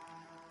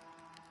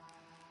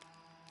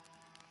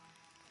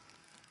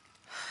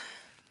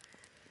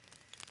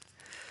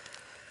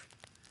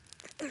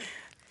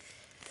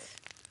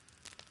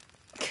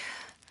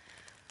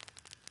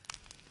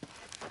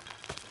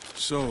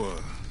 So,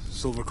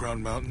 Silver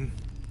Crown Mountain?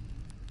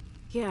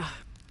 Yeah.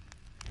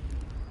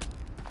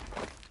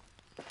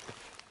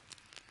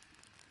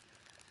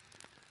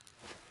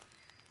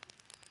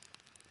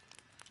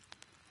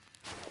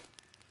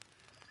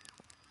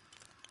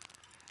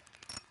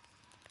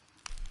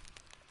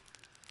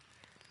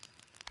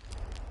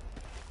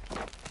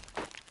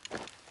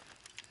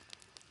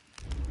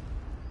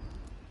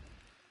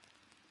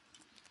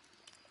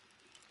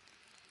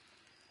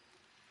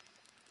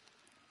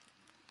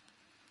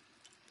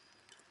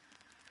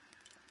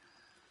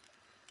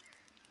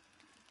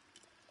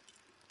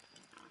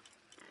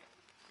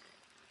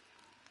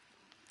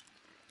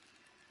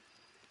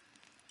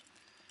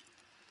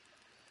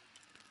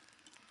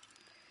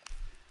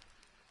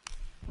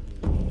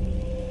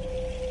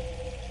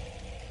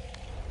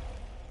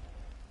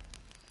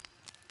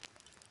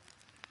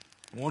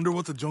 Wonder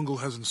what the jungle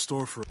has in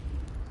store for...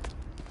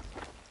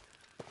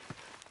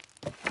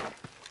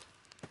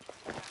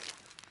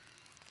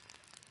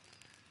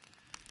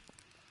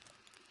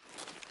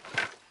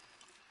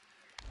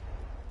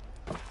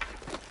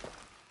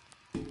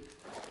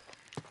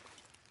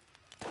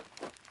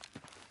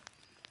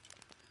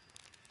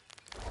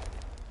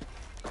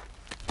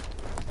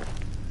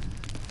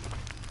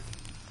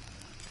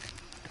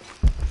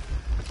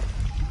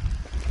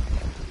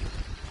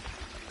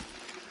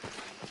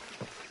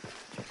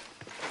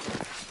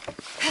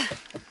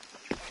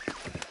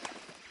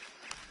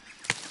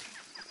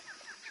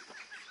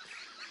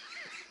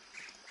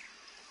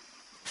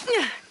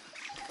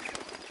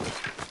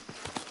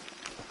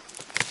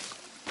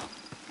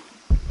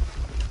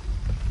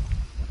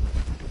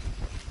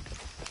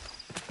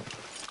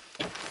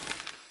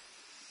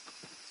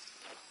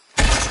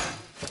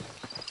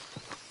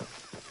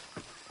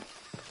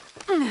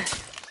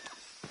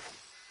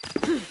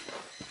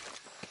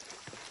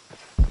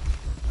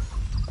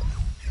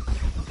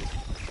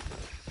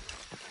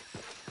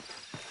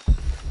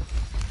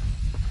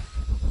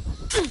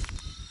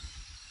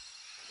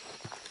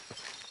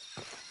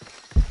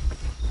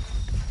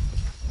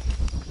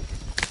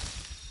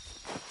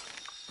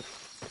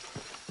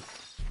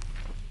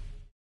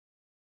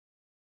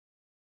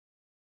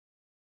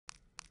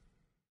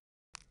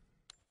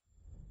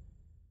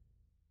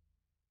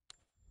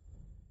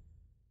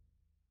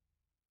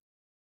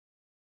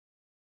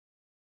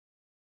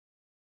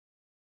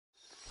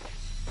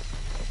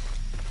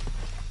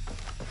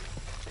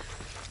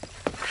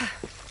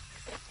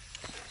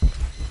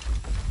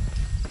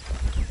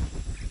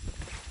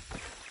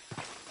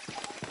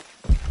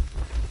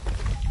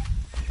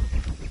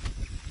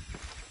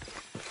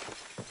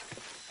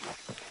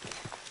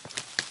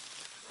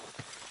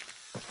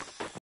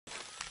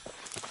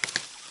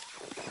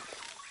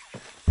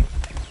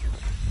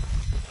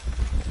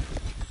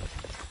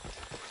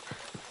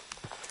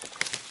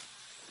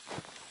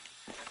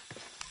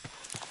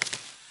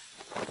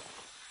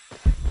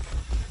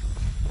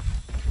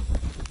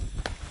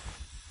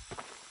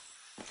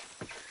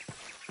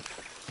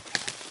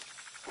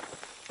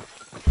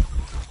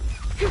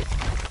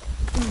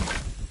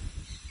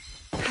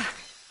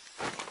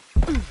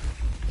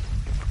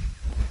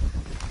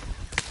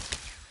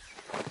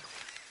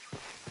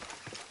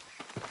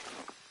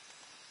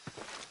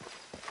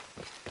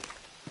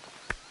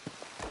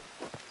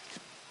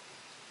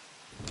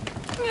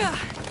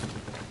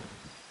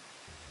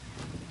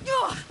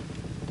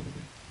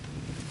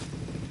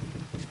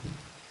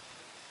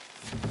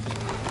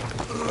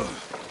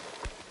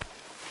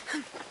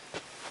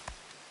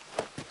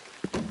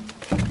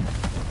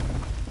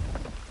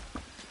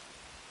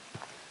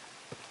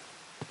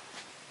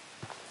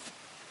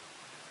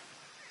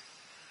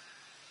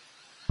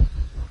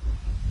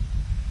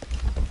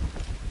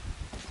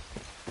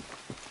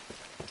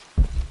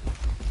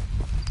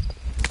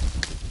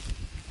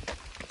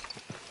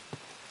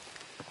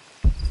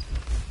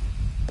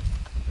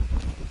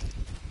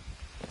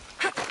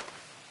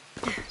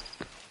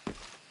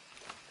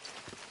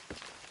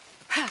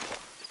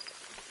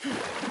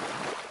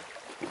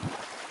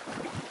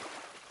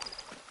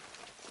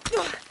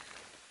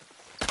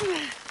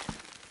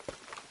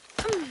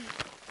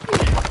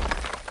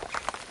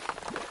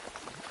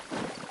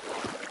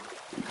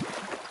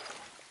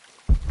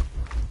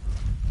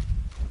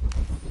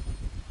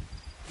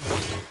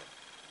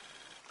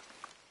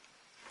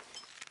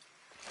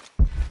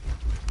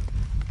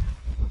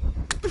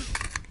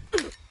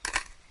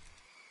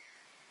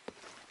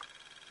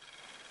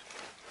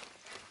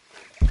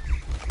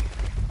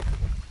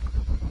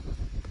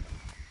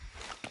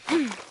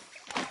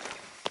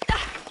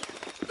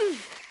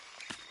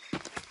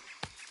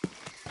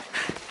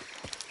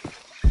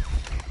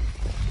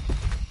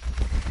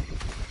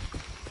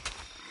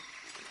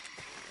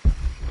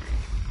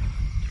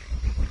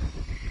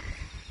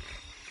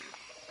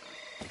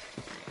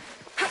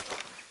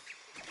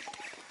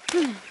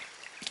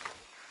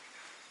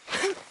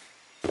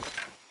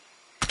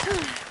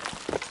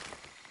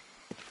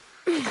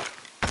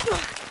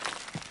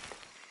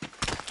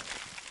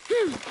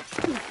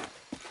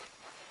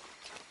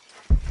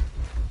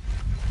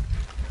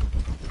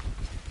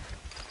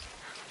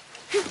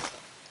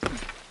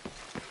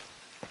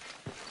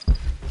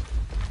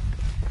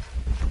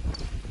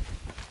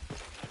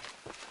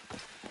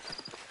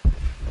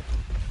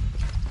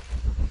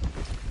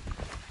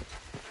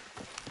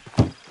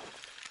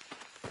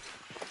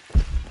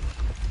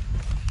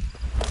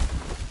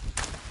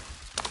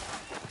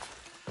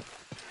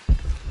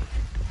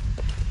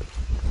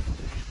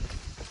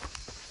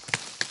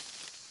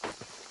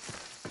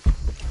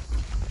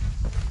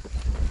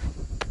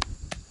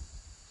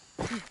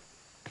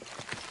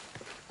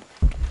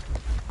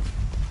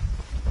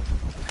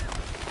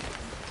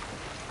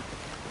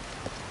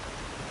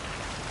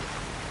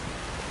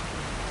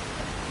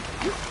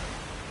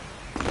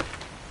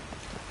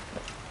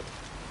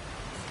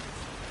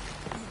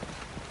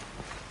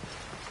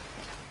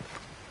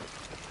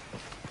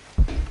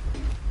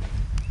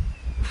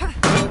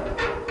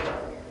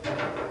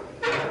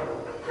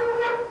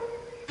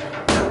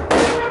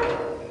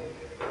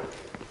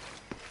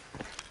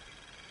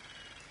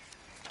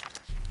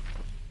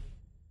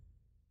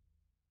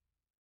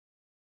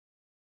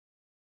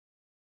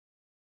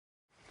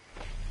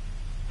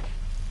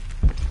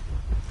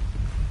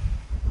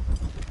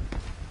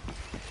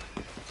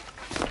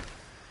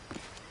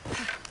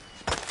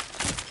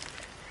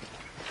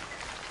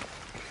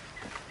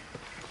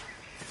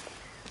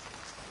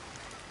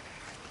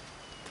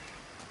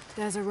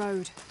 There's a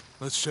road.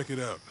 Let's check it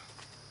out.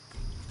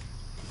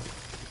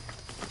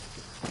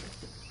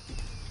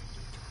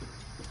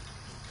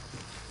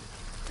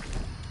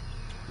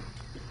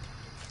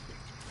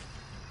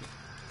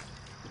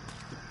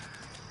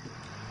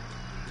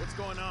 What's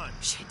going on?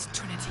 Shit,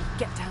 Trinity,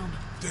 get down.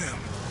 Damn.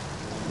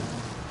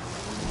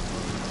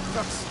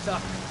 Truck's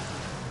stuck.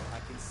 I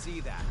can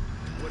see that.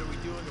 What are we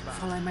doing about it?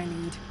 Follow my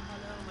lead. How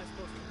the hell am I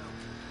supposed to know?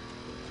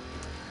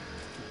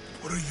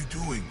 What are you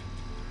doing?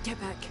 Get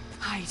back.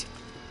 Hide.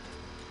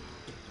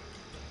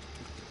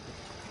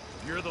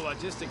 You're the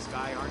logistics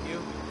guy, aren't you?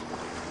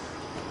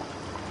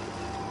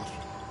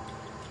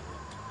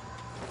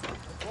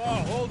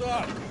 Whoa, hold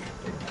up!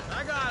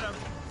 I got him.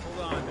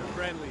 Hold on, they're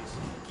friendlies.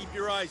 Keep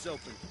your eyes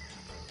open.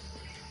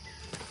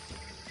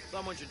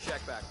 Someone should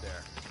check back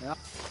there. Right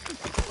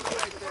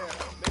there.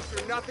 Make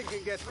sure nothing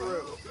can get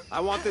through. I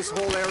want this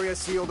whole area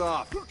sealed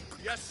off.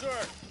 Yes, sir.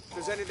 If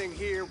there's anything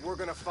here, we're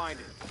gonna find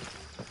it.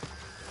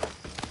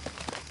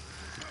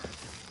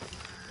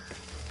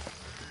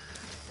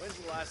 When's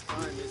the last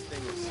time this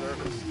thing was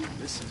serviced?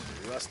 This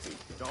is rusty.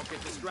 Don't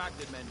get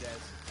distracted, Mendez.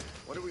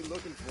 What are we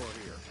looking for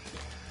here?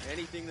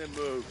 Anything that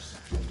moves.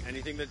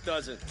 Anything that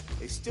doesn't.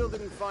 They still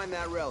didn't find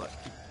that relic.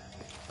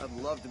 I'd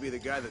love to be the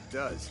guy that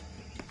does.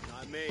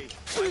 Not me.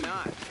 Why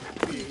not?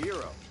 Be a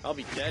hero. I'll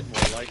be dead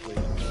more likely.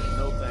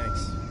 No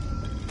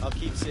thanks. I'll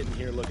keep sitting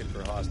here looking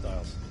for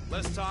hostiles.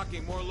 Less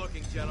talking, more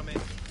looking, gentlemen.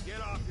 Get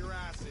off your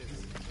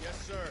asses. Yes,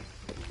 sir.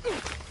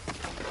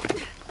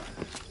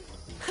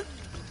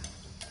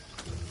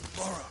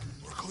 Laura,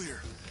 we're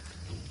clear.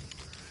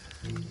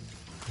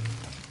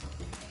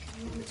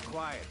 It's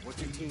quiet.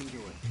 What's your team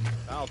doing?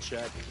 I'll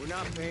check. We're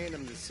not paying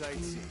them to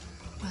sightsee.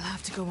 We'll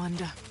have to go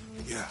under.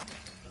 Yeah.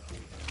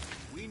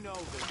 We know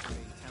this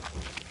main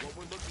temple. What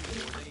we're looking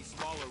for is any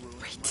smaller ruins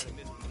we might have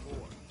missed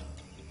before.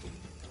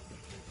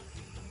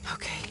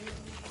 Okay.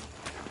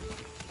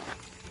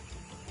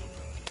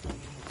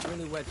 It's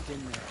really wedged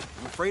in there.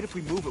 I'm afraid if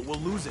we move it, we'll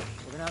lose it.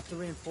 We're gonna have to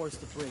reinforce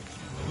the bridge.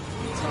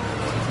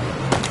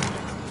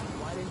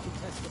 Why didn't you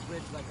test the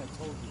bridge like I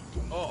told you?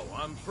 Oh,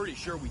 I'm pretty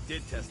sure we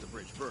did test the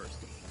bridge first.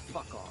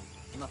 Fuck off.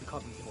 I'm not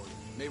covering for you.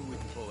 Maybe we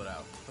can pull it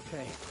out.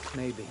 Okay,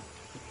 maybe.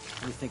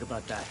 What do you think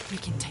about that? We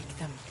can take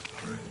them.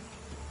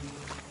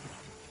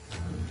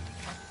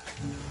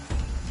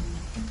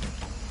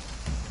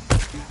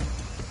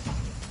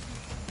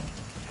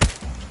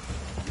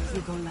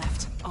 You go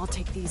left. I'll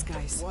take these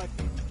guys. What?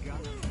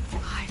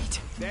 Hide.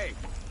 Dave,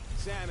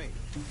 Sammy.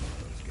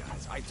 Those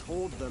guys. I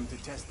told them to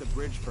test the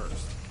bridge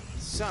first.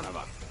 Son of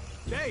a...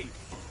 Dave!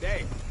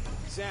 Dave!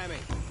 Sammy!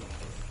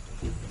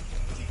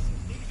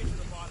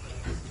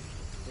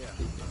 Yeah.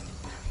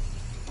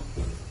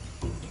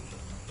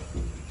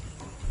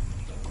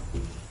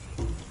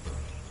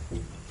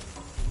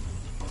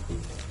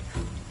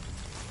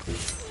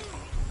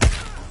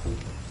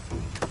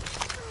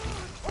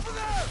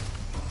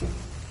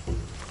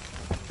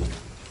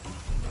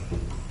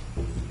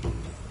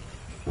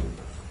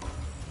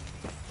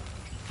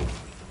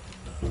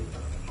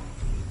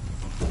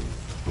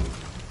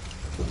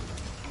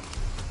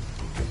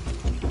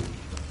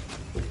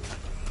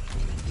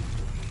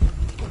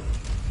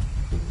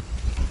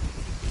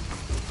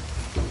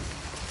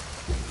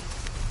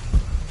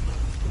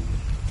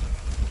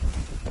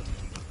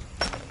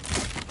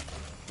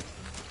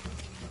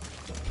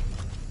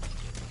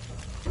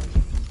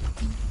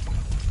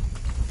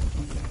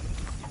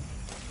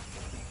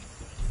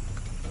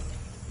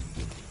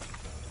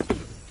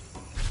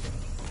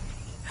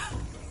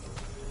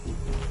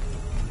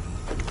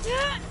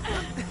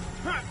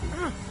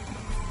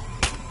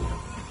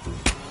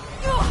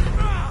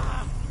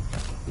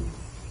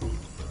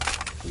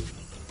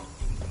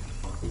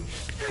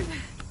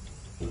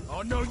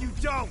 Oh, no, you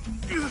don't!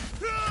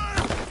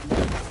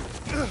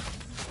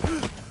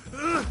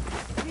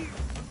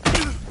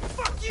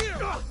 Fuck you!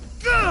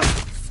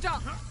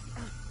 Stop!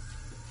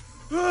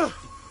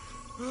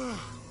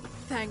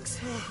 Thanks.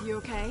 You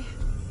okay?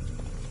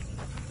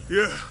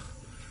 Yeah.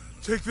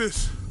 Take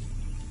this.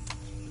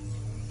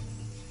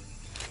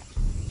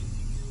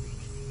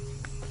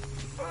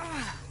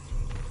 I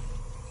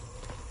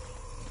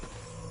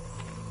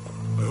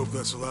hope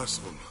that's the last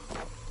of them.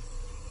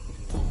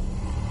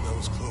 That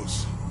was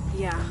close.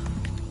 Yeah.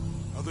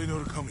 How'd they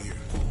know to come here?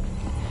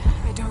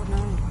 I don't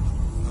know.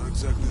 Not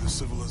exactly the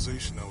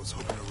civilization I was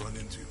hoping to run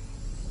into.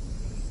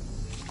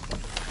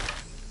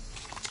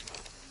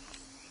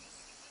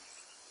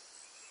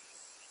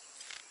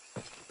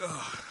 My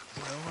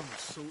arm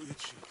is so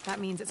itchy. That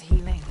means it's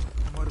healing.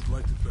 I might have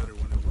liked it better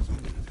when it was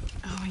injured.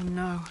 Oh, I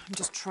know. I'm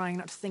just trying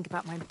not to think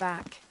about my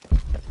back.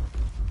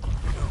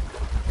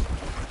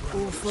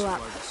 All full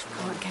up.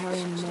 Can't carry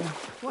anymore.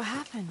 What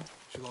happened?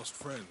 She lost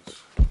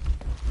friends.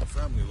 Her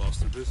family lost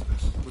their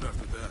business. But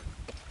after that,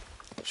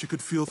 she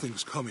could feel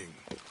things coming.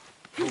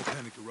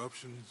 Volcanic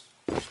eruptions,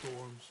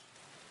 storms,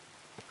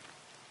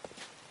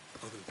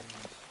 other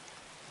things.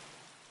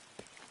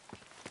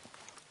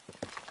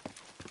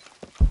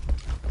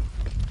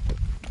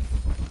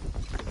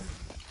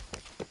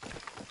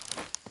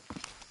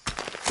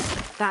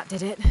 That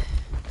did it.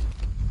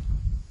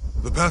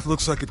 The path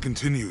looks like it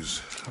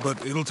continues,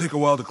 but it'll take a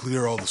while to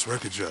clear all this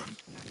wreckage out.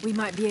 We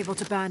might be able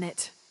to burn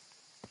it.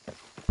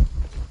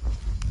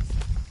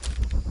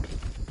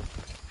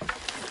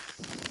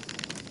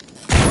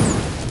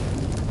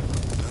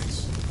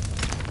 Nice.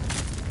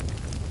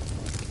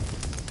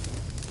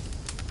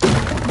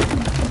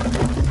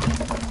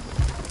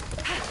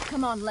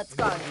 Come on, let's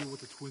go. Any idea what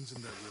the twins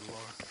in that riddle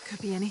are? Could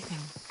be anything.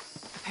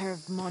 A pair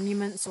of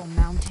monuments or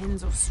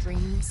mountains or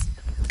streams.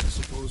 I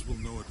suppose we'll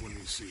know it when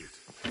we see it.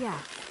 Yeah.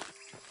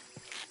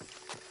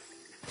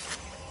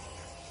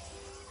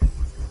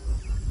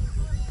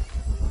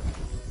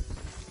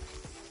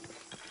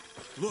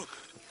 Look!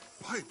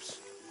 Pipes!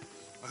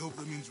 I hope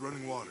that means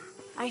running water.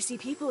 I see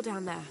people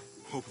down there.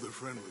 Hope they're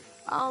friendly.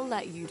 I'll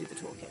let you do the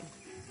talking.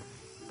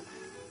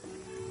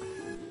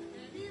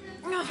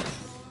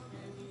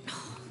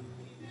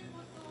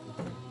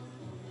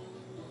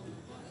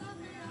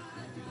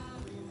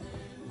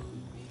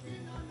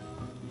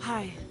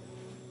 Hi.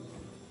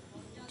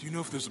 Do you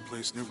know if there's a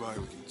place nearby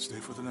we can stay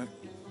for the night?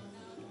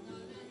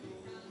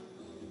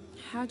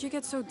 How'd you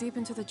get so deep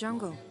into the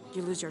jungle?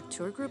 You lose your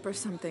tour group or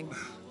something?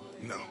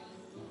 No.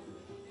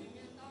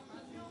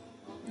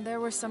 There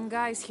were some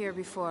guys here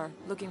before,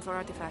 looking for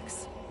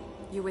artifacts.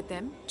 You with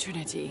them?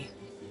 Trinity.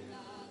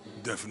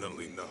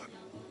 Definitely not.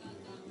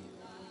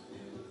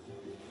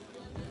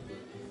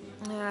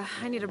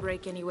 I need a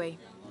break anyway.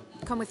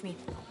 Come with me.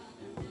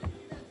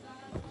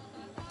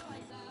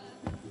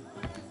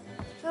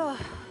 Oh,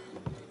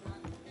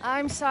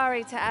 I'm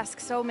sorry to ask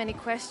so many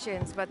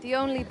questions, but the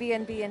only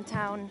B&B in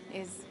town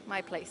is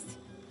my place.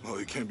 Well,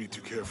 you can't be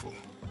too careful.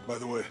 By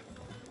the way,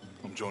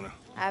 I'm Jonah.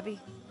 Abby,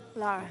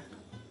 Lara.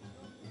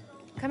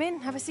 Come in,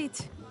 have a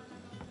seat.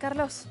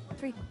 Carlos,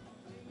 3.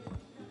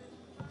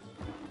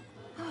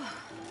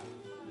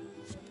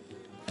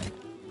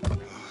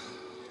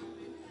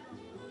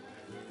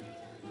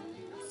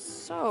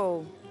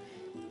 So,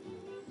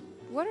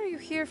 what are you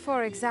here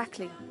for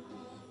exactly?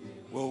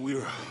 Well, we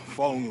were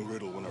following a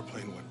riddle when our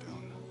plane went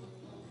down.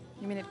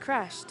 You mean it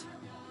crashed?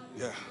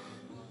 Yeah.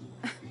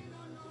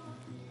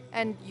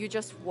 And you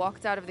just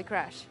walked out of the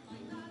crash?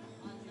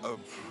 Well,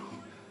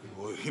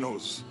 you know, it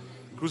was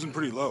cruising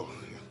pretty low.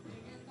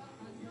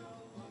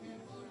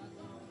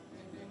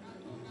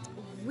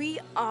 We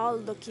are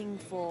looking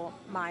for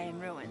Mayan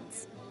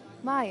ruins.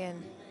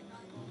 Mayan?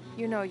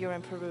 You know you're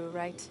in Peru,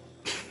 right?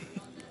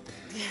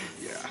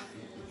 Yeah.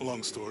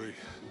 Long story.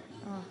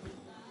 Oh.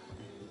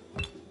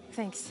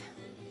 Thanks.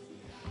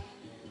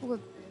 Well,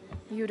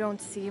 you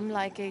don't seem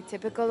like a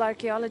typical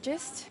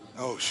archaeologist.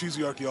 Oh, she's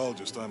the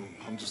archaeologist.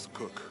 I'm just a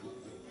cook.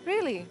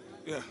 Really?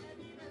 Yeah.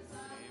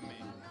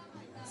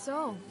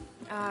 So,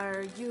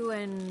 are you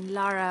and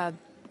Lara...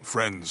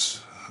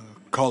 Friends.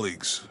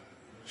 Colleagues.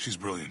 She's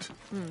brilliant.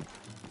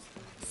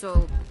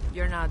 So,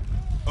 you're not...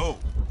 Oh,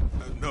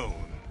 no.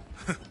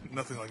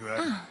 Nothing like that.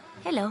 Ah,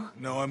 hello.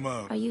 No, I'm,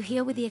 Are you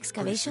here with the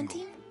excavation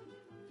team?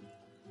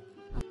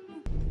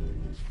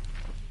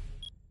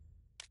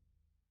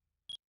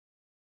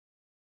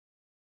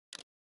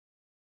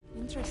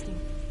 Interesting.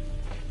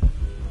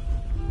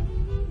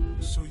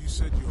 So you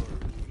said you're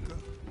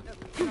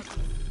Inca?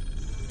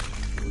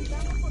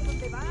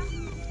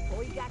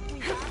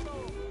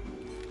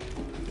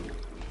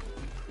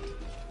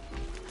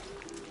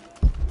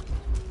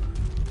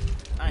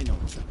 I know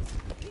what's up.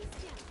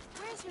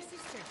 Where's your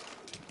sister?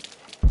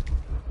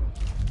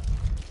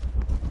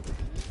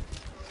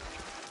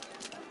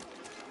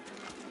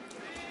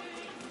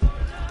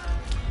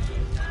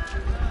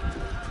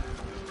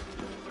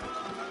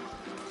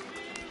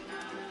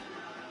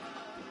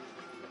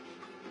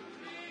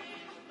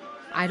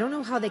 I don't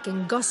know how they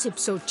can gossip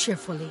so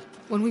cheerfully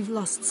when we've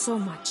lost so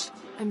much.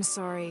 I'm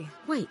sorry.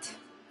 Wait,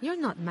 You're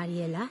not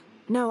Mariela.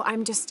 No,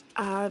 I'm just,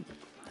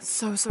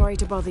 so sorry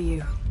to bother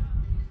you.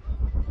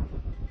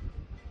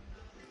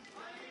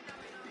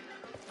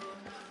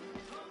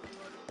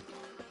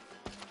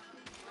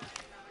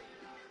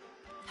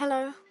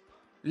 Hello?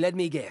 Let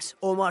me guess.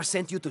 Omar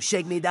sent you to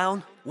shake me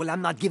down? Well,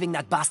 I'm not giving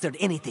that bastard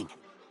anything.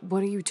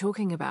 What are you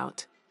talking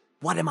about?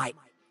 What am I...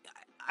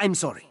 I'm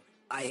sorry.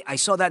 I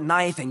saw that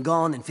knife and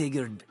gun and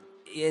figured...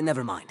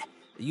 never mind.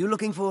 You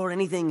looking for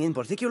anything in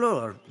particular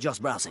or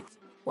just browsing?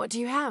 What do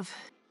you have?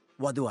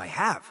 What do I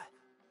have?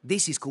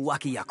 This is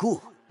Kuwaki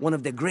Yaku, one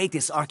of the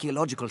greatest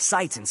archaeological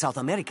sites in South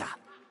America.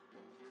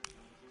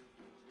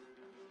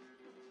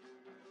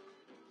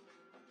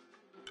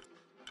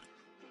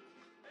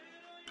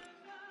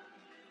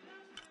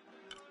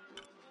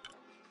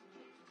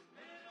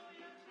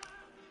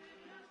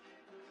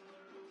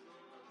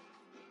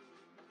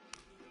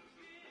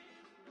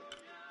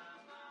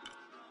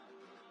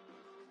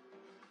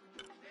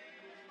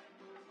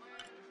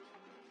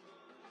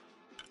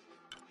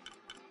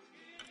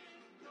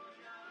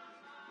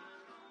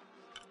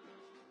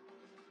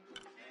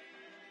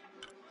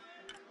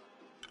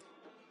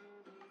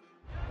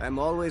 I'm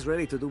always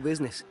ready to do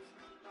business.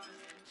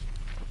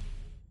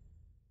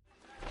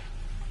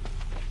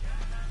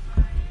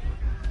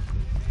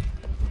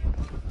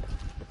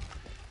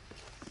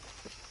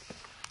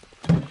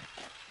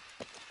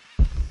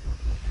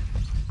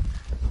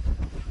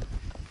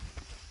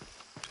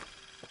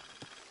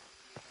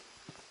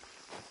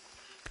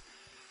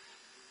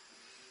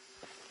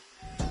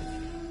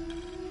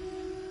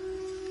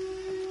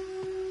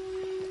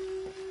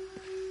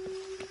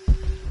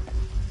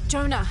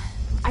 Jonah,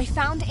 I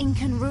found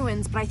Incan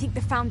ruins, but I think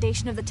the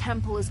foundation of the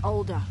temple is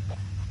older.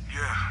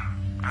 Yeah,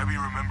 Abby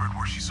remembered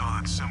where she saw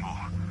that symbol.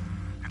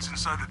 It's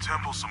inside the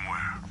temple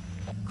somewhere.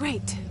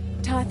 Great.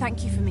 Tell her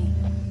thank you for me.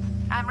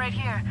 I'm right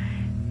here.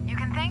 You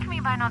can thank me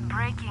by not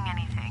breaking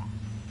anything.